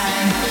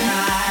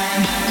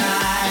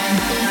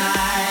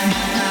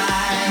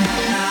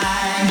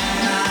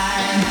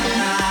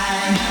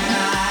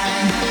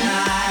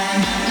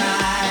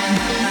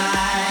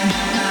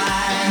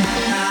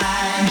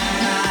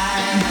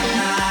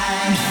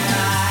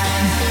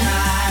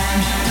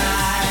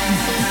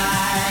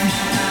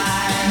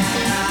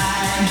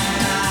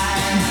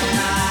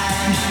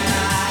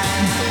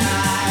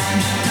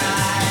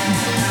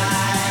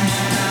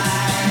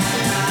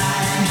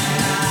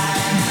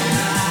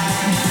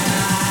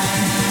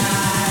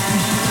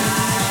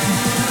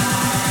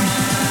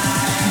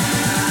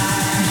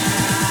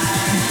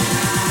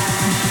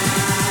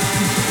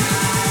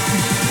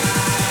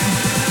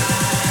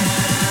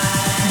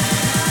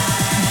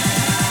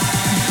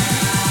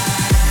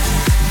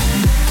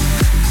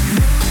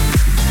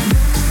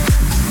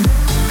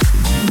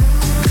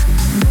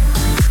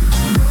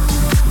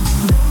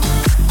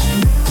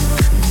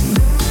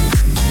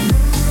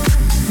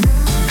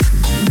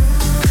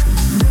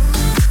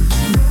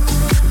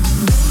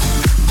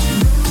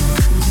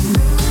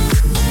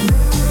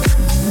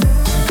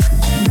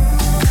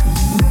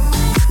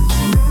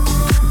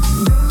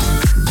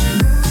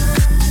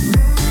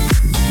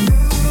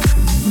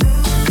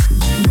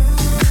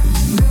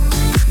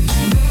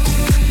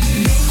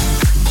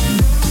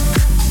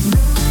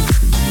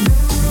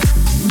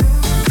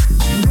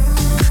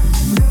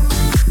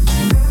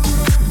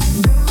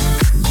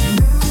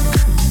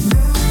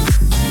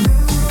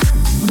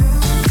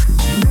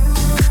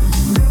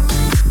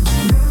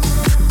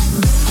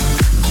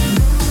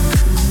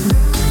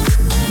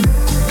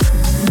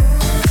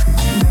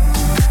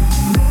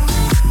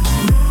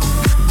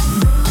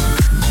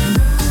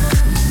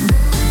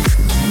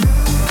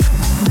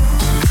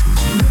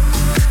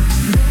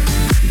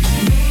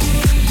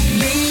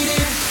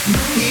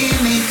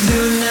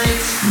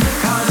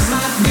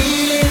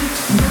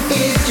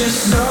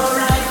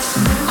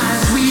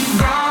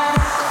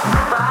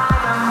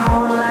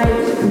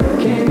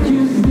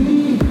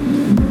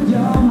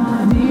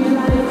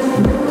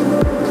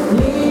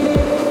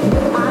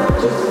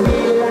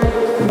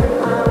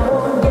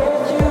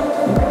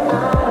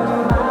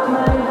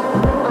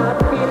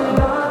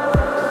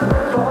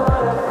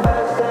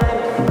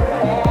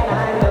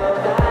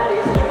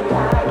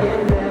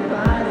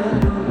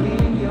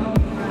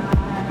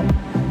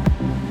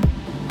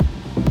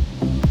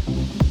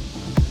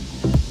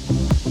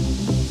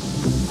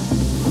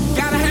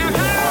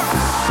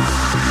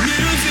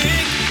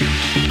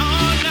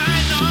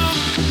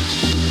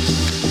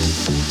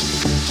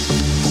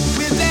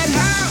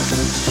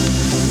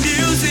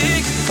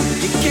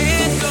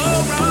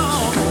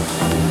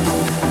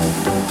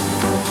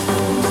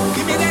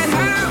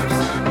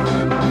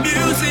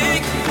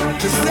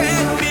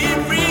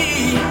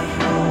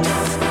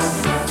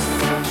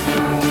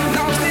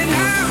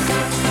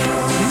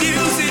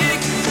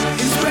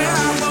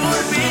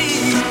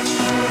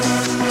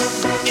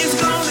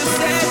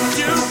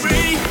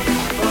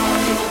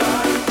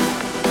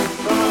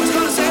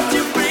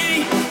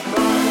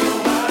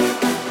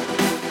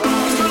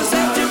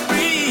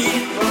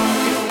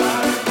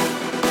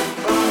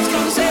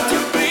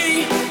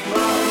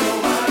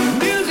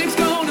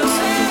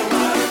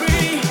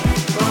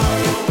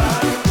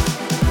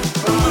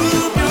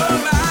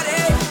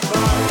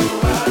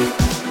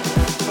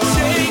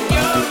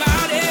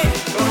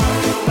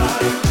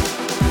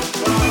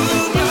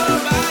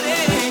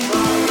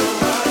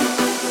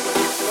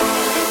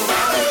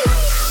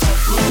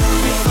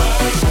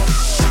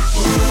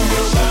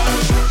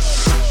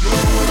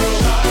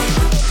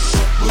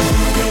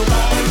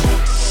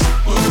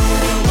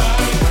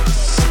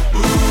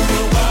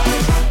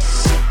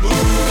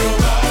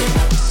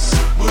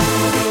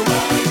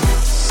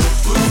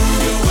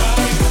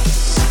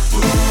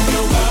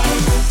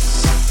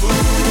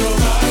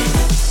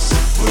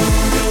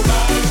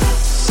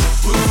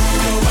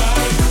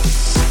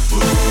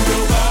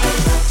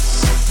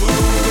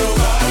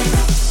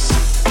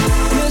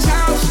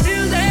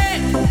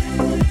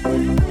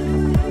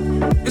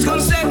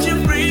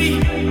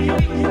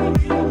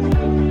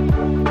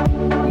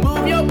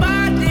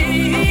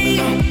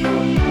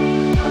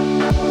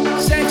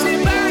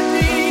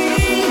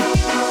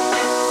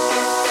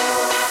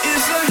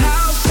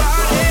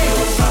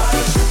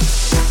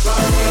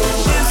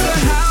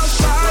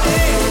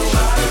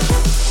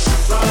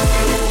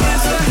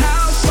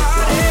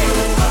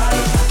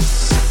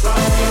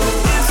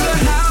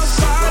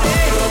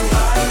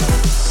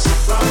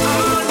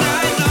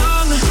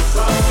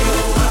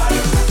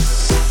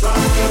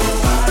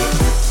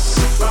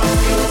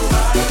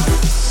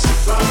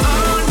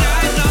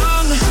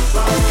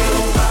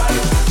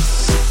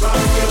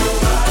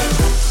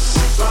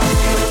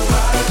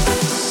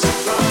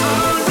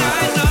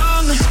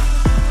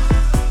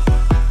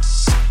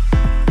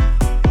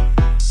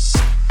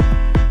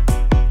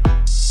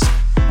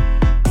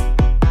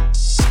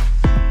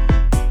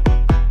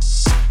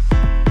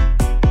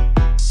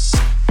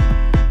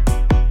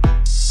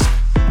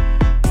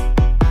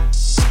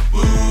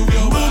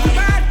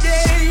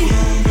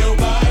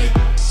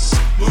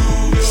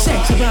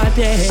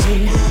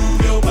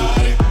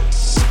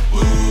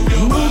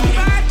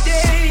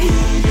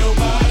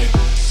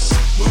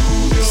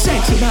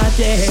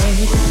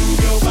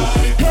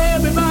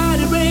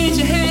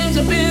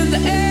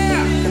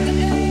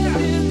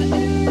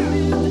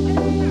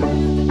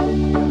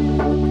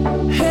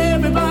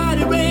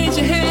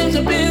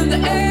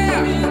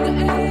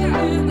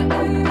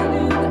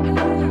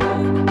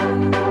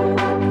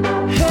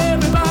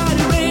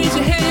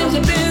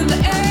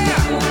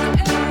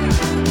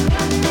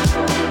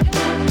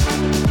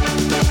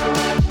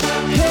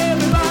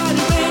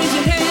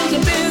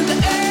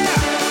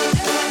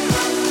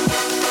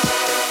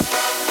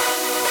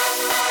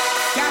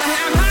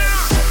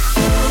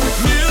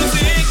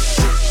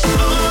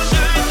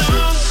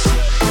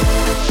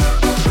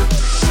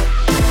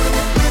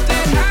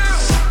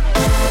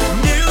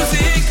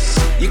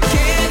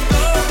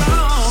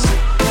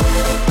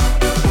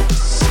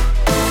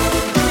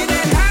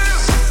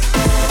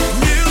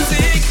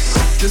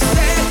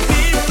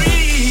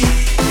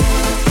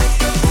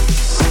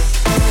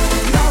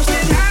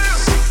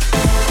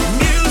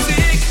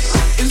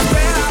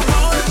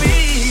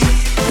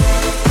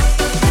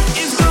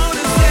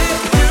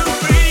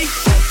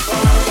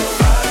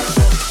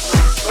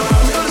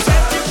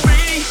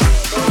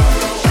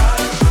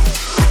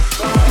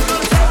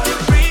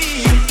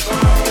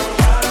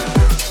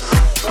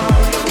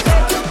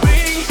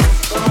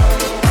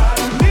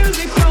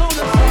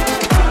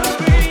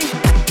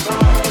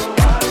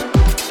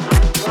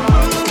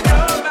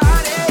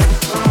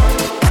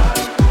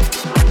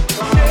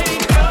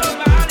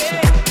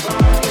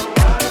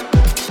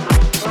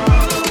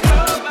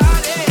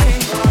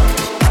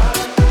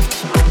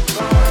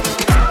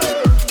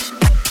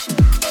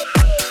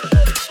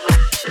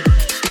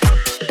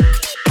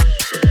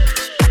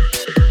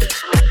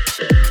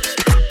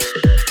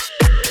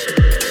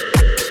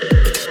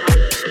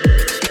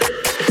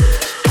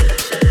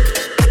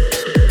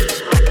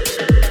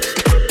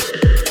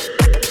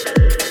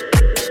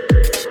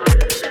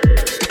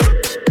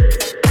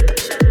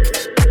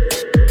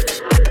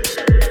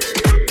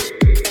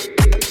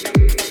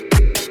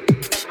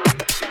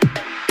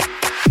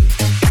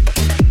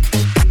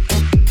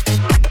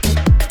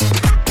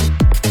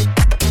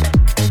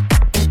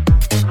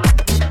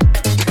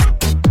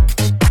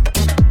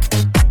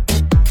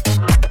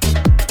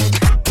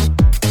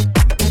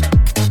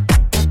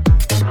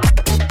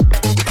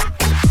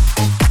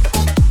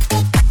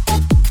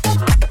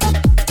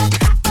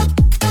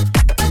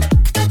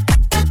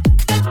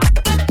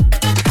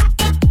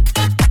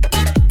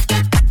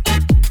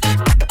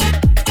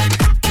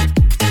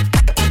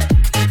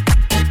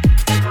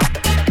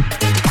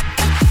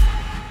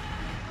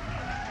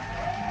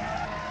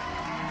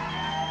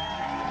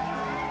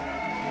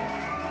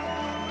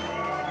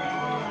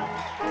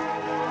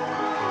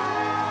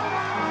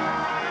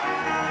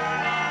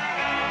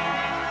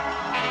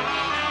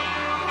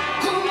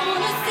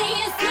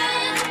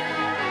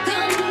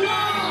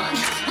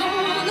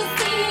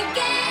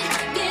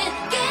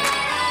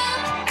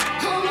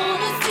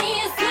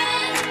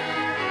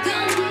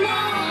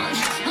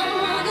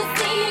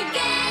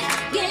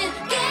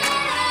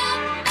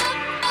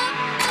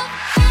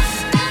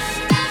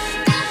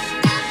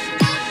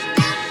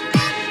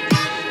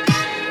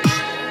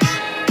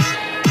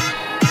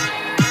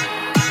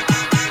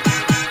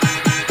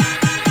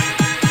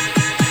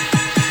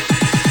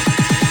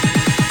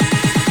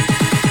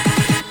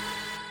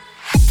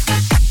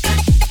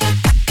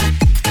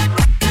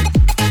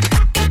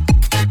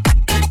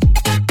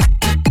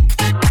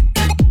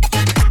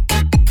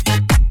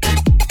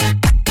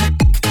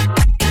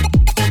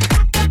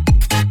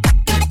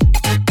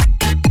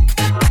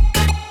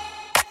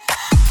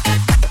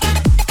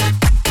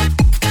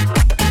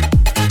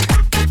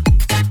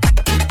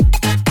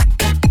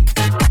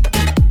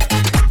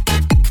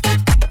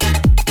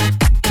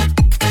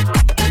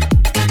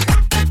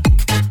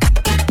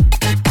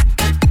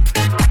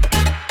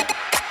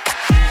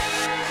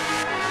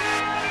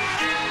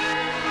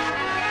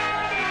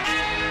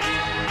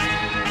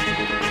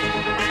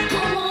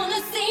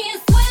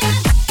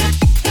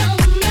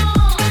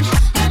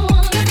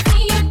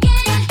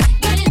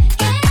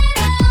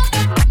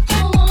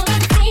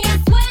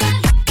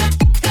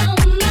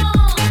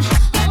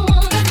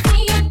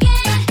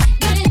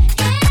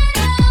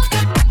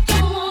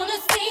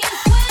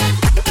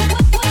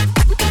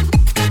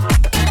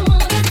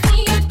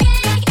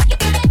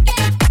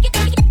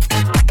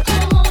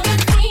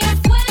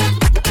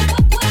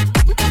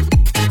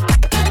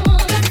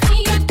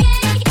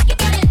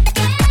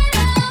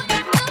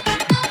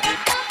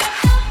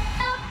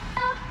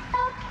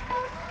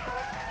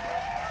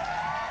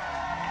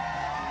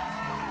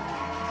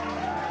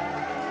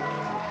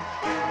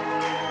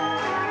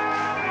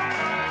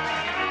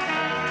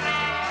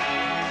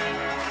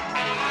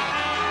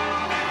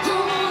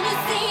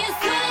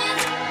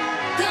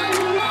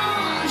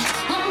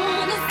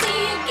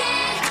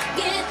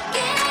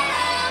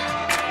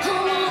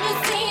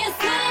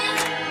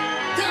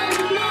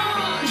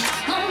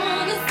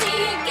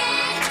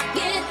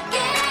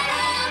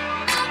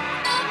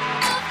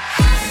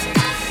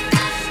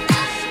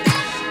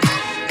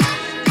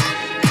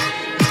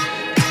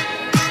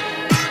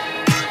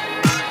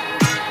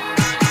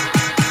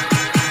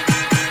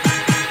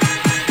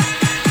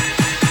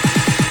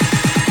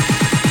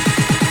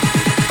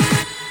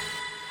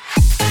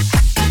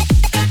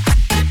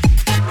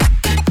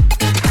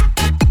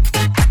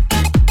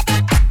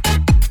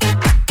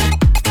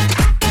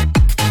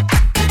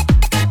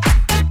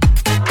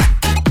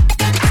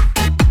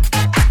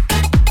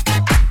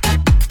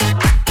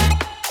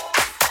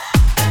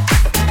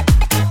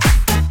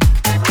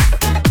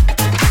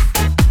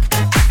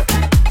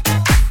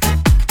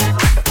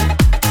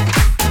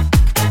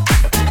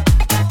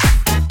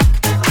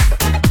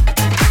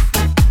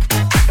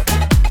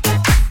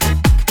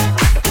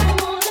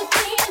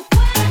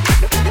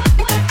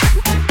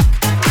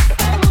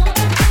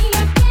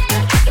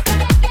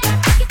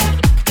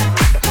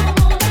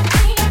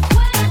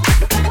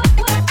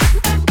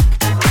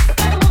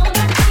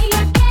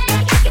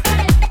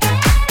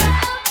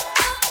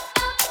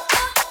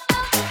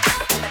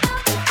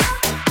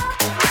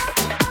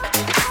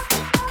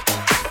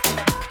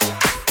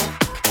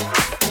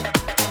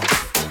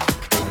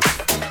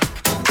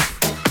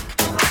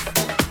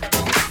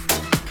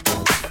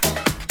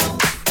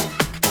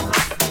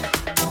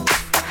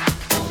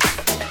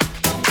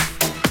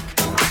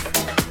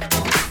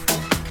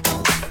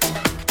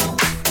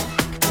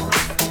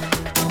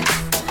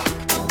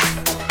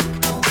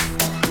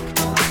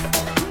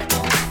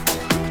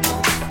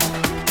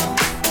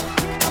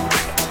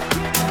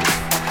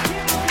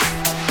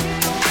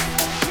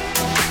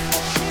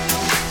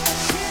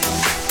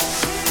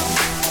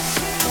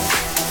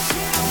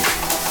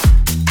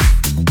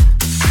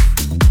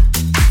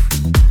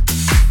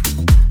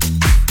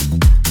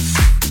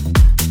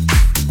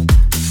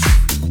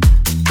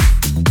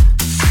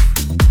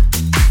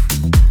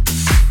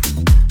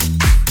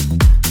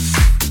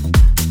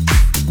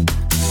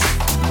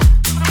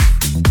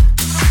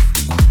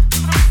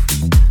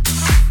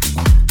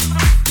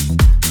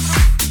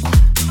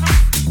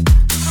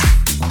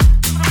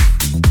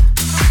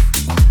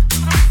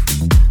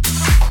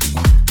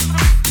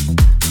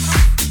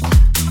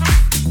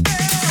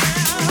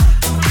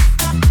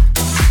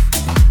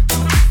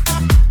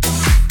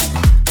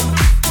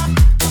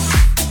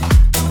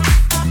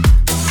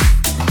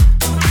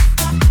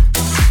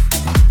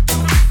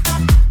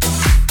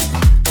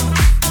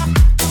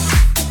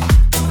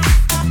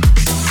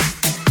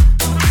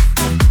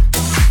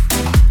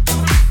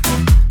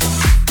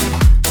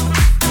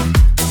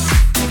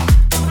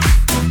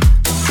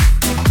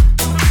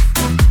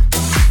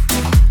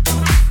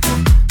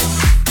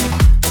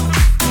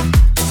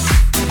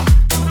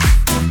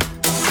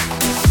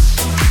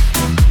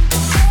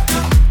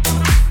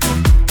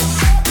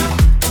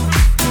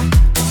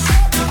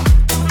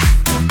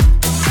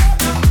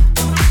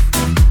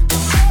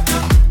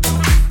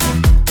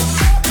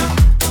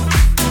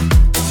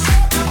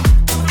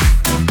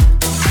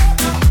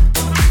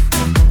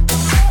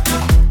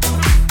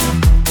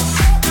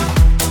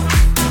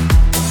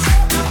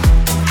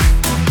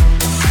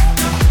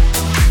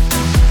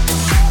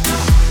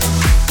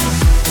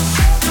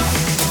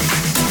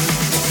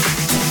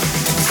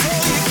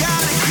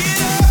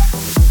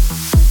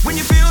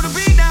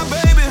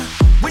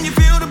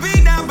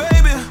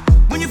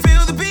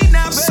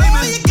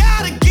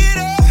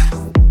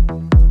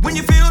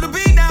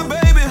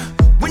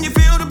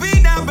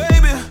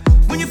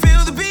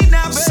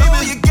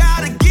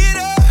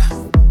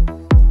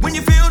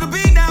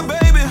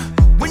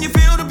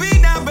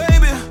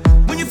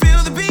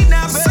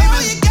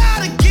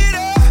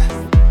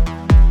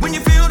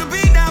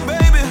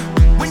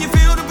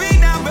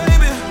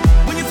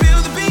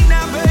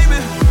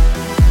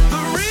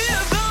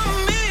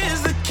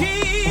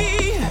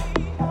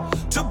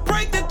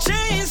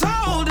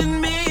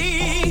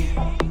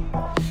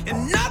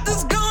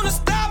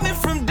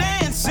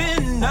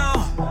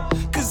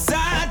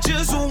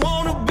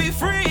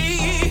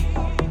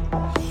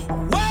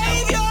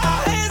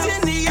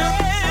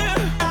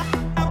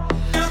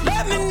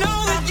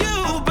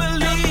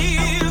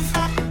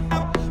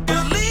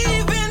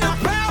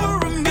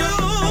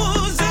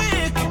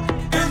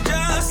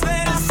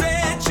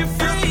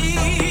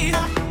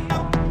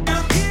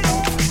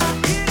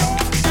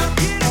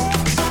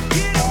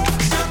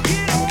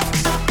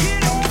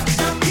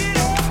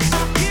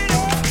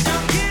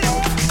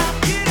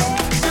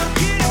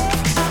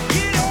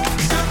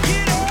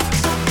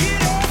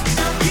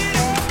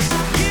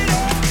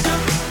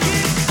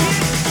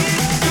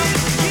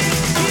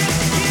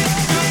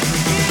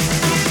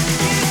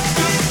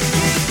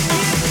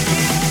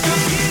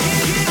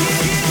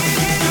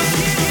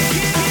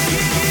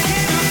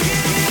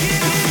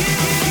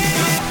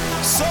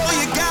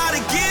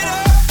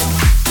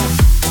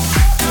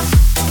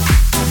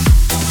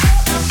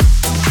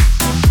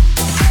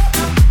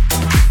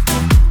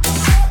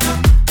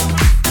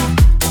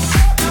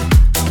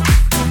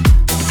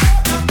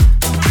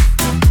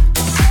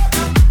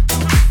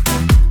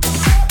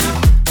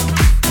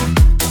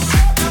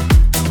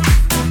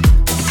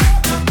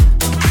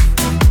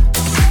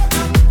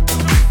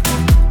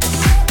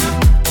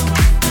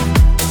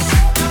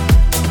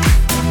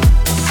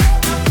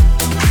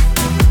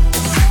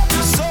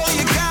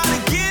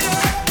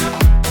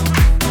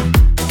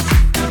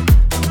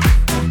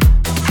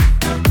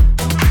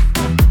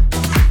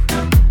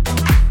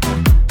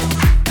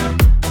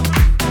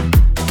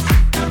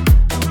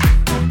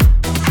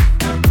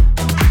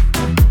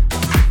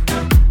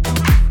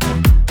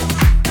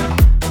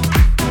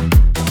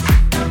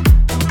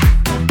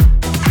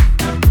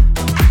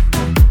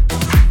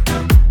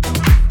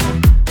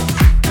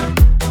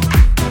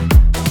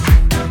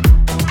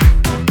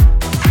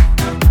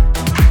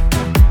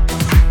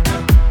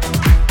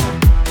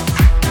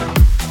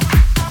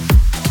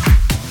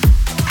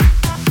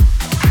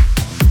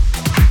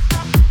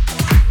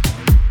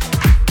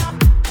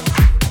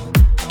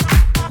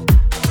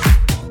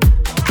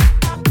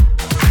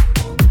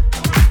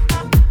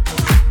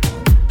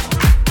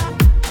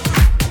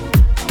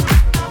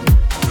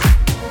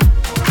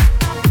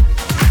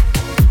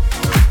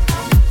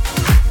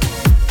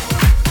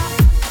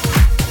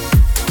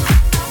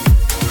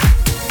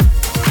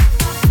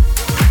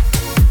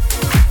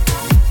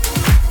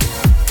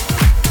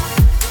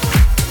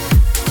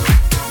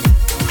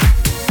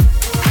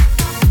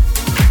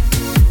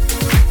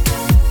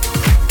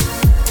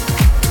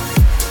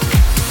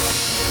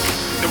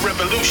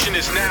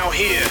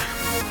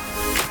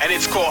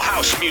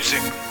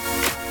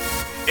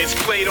 It's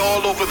played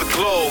all over the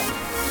globe,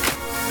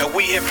 and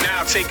we have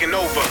now taken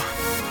over.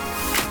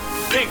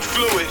 Pink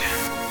Fluid,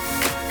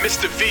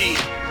 Mr. V,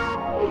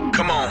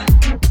 come on.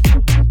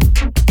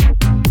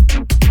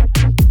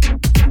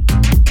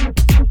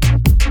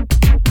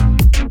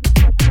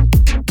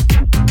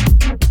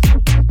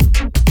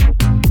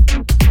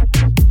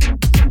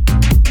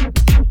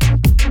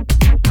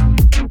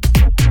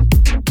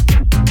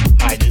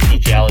 Hi, this is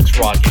DJ Alex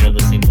Roc, and you're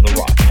listening to the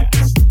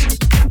RocCast.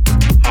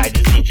 Hi,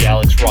 this is DJ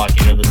Alex Roc,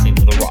 and you're listening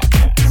to the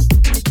RocCast.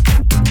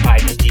 Hi,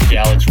 this is DJ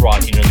Alex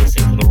Roc, and you're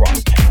listening to the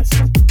RocCast.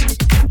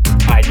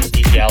 Hi, this is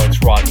DJ Alex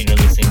Roc, and you're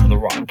listening to the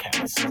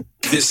RocCast.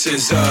 This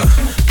is a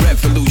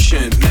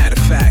revolution, matter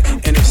of fact,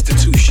 an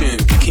institution.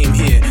 We came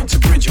here to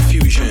bridge a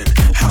fusion.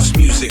 House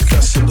music,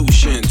 a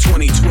solution.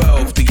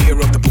 2012, the year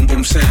of the boom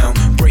boom sound.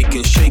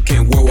 Breaking,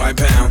 shaking, worldwide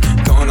bound.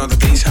 Gone are the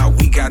days how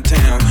we got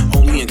down.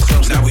 Only in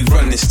clubs, now we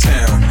run this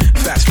town.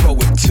 Fast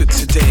forward to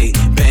today,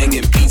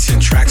 banging beats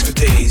and tracks for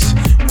days.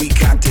 We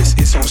got this,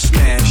 it's on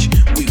smash.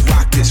 We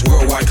rock this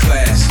worldwide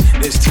class.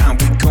 This time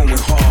we going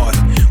hard.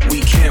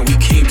 We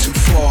came too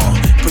far.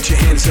 Put your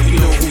hands up, you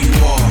know who you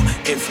are.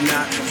 If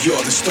not,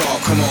 you're the star,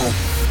 come on.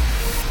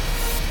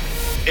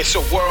 It's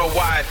a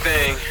worldwide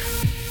thing.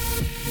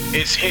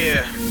 It's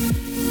here.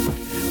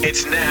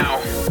 It's now.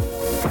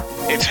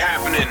 It's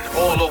happening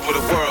all over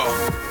the world.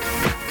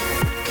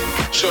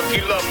 So if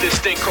you love this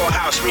thing called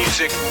house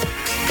music,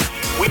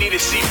 we need to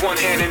see one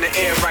hand in the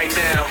air right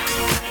now.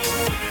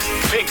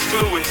 Pink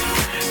Fluid,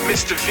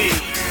 Mr. V.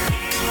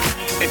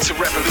 It's a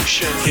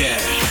revolution. Yeah,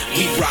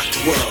 we rock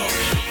the world.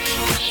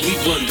 We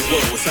run the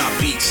world with our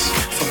beats.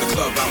 From the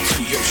club out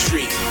to your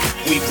street.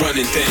 We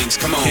running things,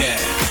 come on. Yeah,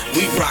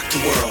 we rock the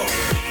world.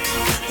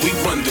 We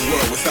run the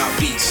world with our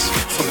beats.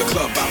 From the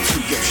club out to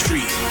your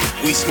street.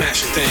 We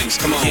smashing things,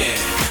 come on. Yeah,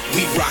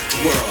 we rock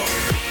the world.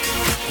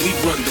 We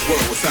run the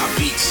world with our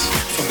beats.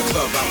 From the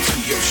club out to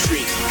your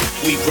street.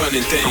 We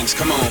running things,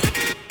 come on.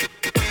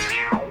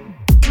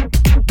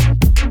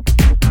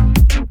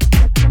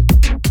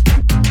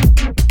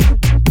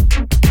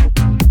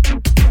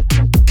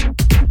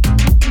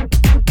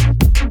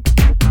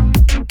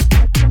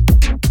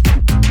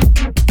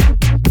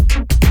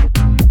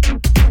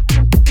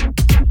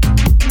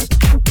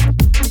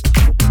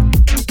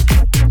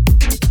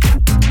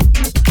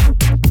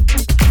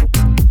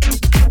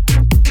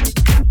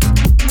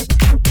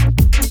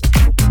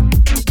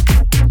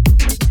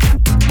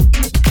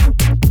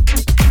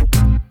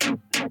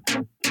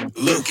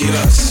 Look at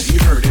us, you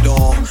heard it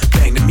all.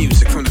 Bang the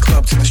music from the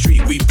club to the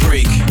street we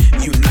break.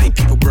 Unite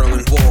people,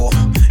 Berlin Wall.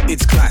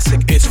 It's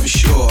classic, it's for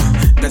sure.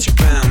 That you're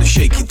bound to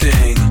shake your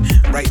thing.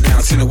 Right now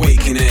it's an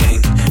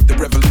awakening. The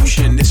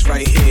revolution is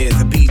right here.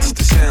 The beats,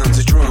 the sounds,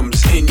 the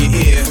drums in your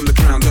ear. From the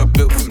ground up,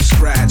 built from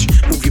scratch.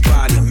 Move your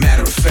body,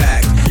 matter of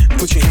fact.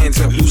 Put your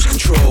hands up, lose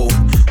control.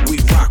 We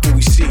rock when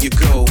we see you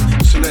go.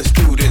 So let's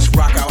do this,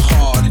 rock out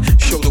hard.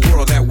 Show the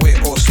world that we're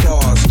all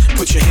stars.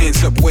 Put your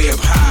hands up, way up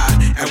high.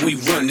 And we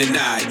run the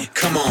night.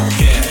 Come on,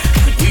 yeah.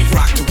 We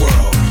rock the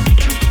world.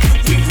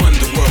 We run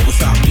the world with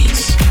our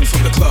beats.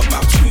 From the club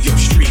out to your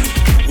street.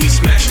 We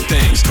smashing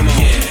things, come on.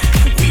 Yeah.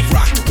 We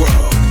rock the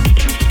world.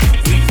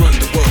 We run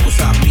the world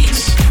with our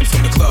beats.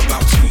 From the club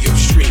out to your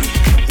street.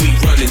 We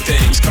running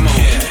things, come on.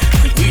 Yeah.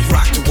 We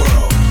rock the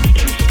world.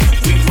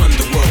 We run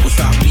the world with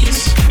our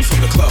beats. From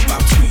the club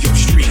out to your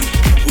street.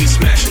 We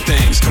smashing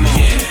things, come on.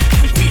 Yeah.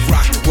 We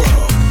rock the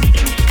world.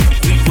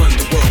 We run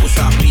the world with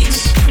our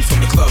beats.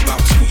 From the club out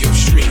to your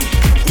street.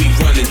 We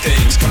running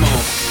things, come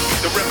on.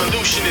 The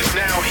revolution is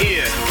now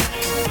here,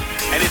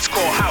 and it's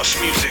called house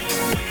music.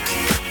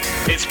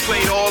 It's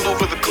played all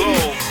over the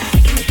globe.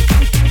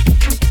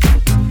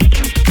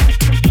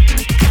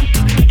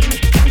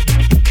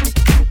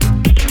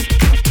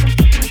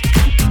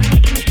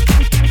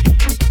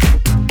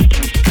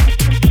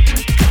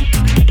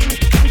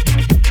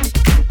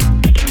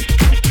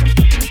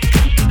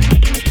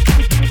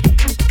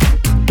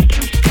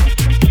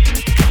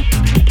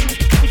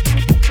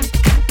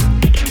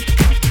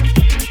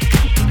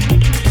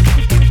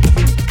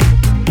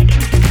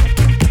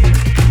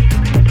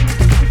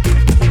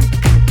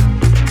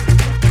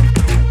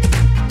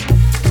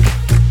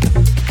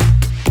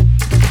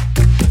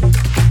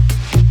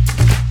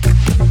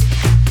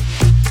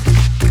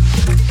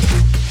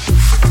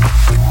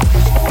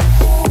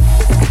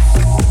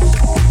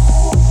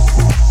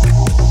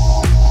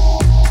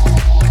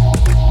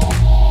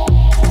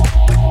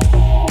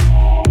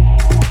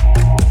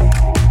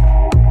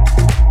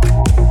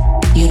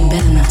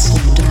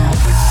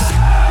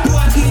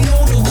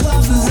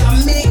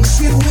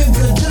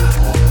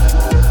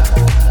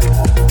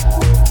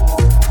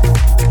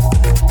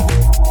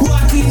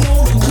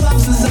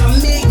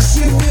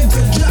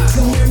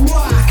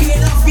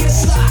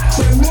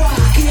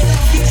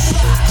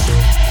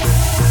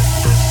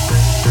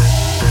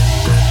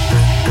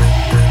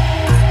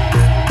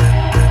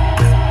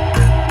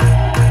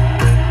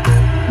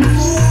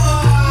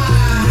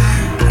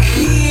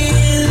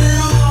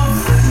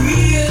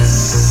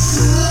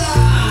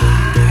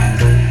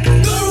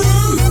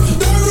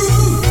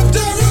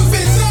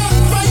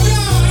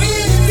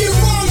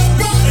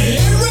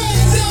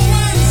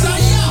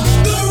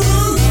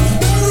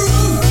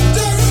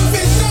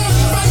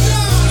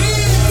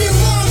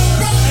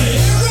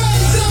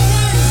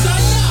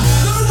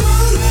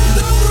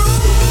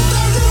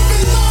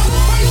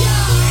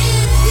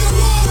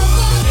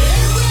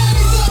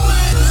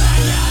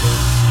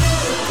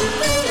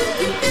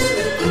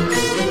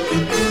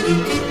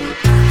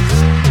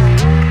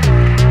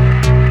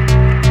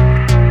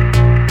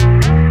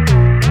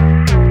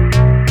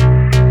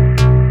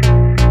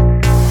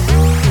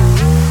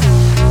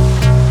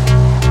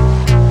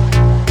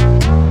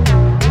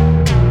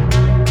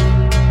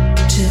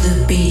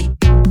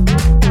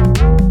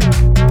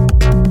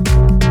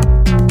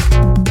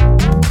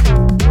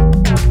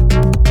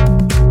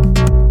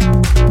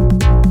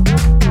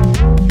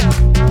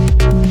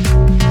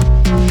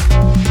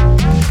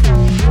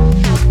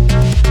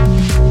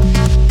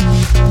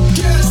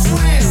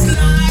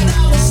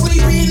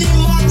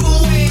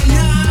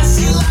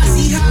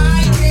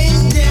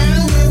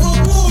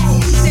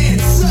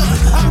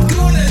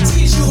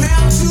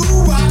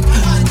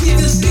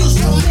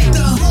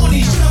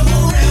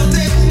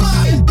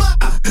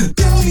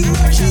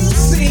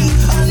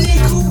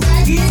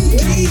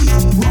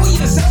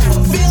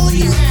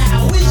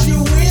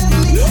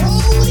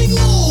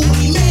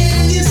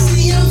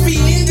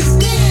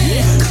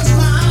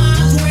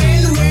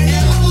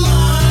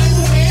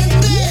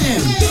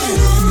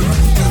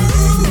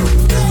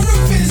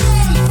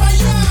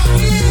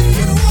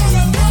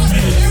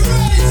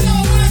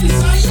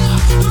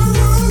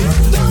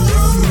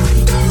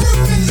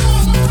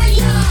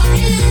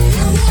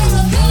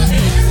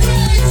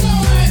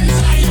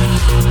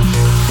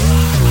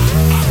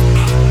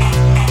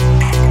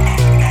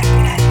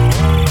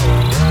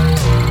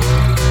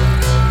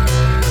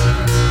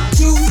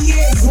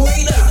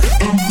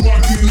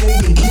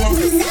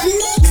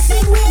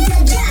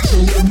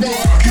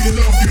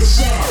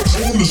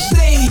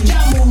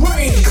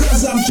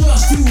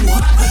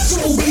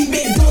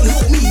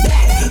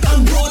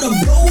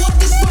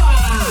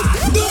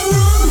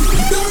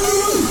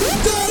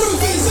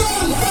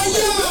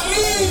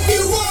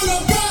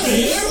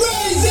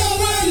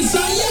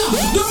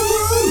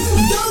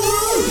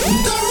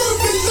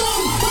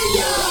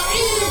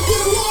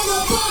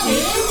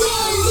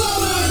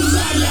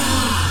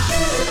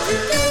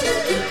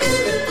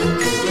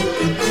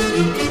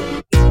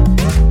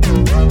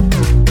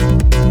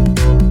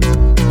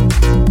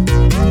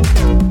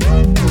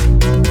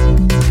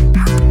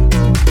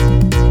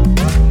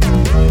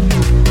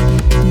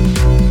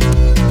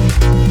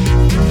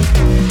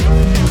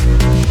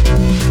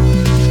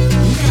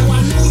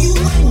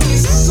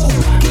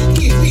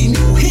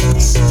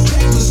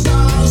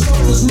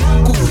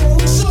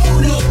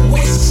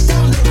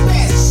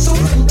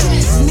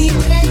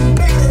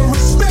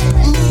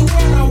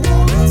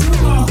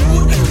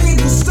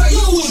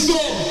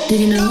 Did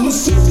you know? I'm a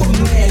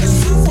Superman, a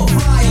super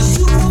fly, a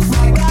super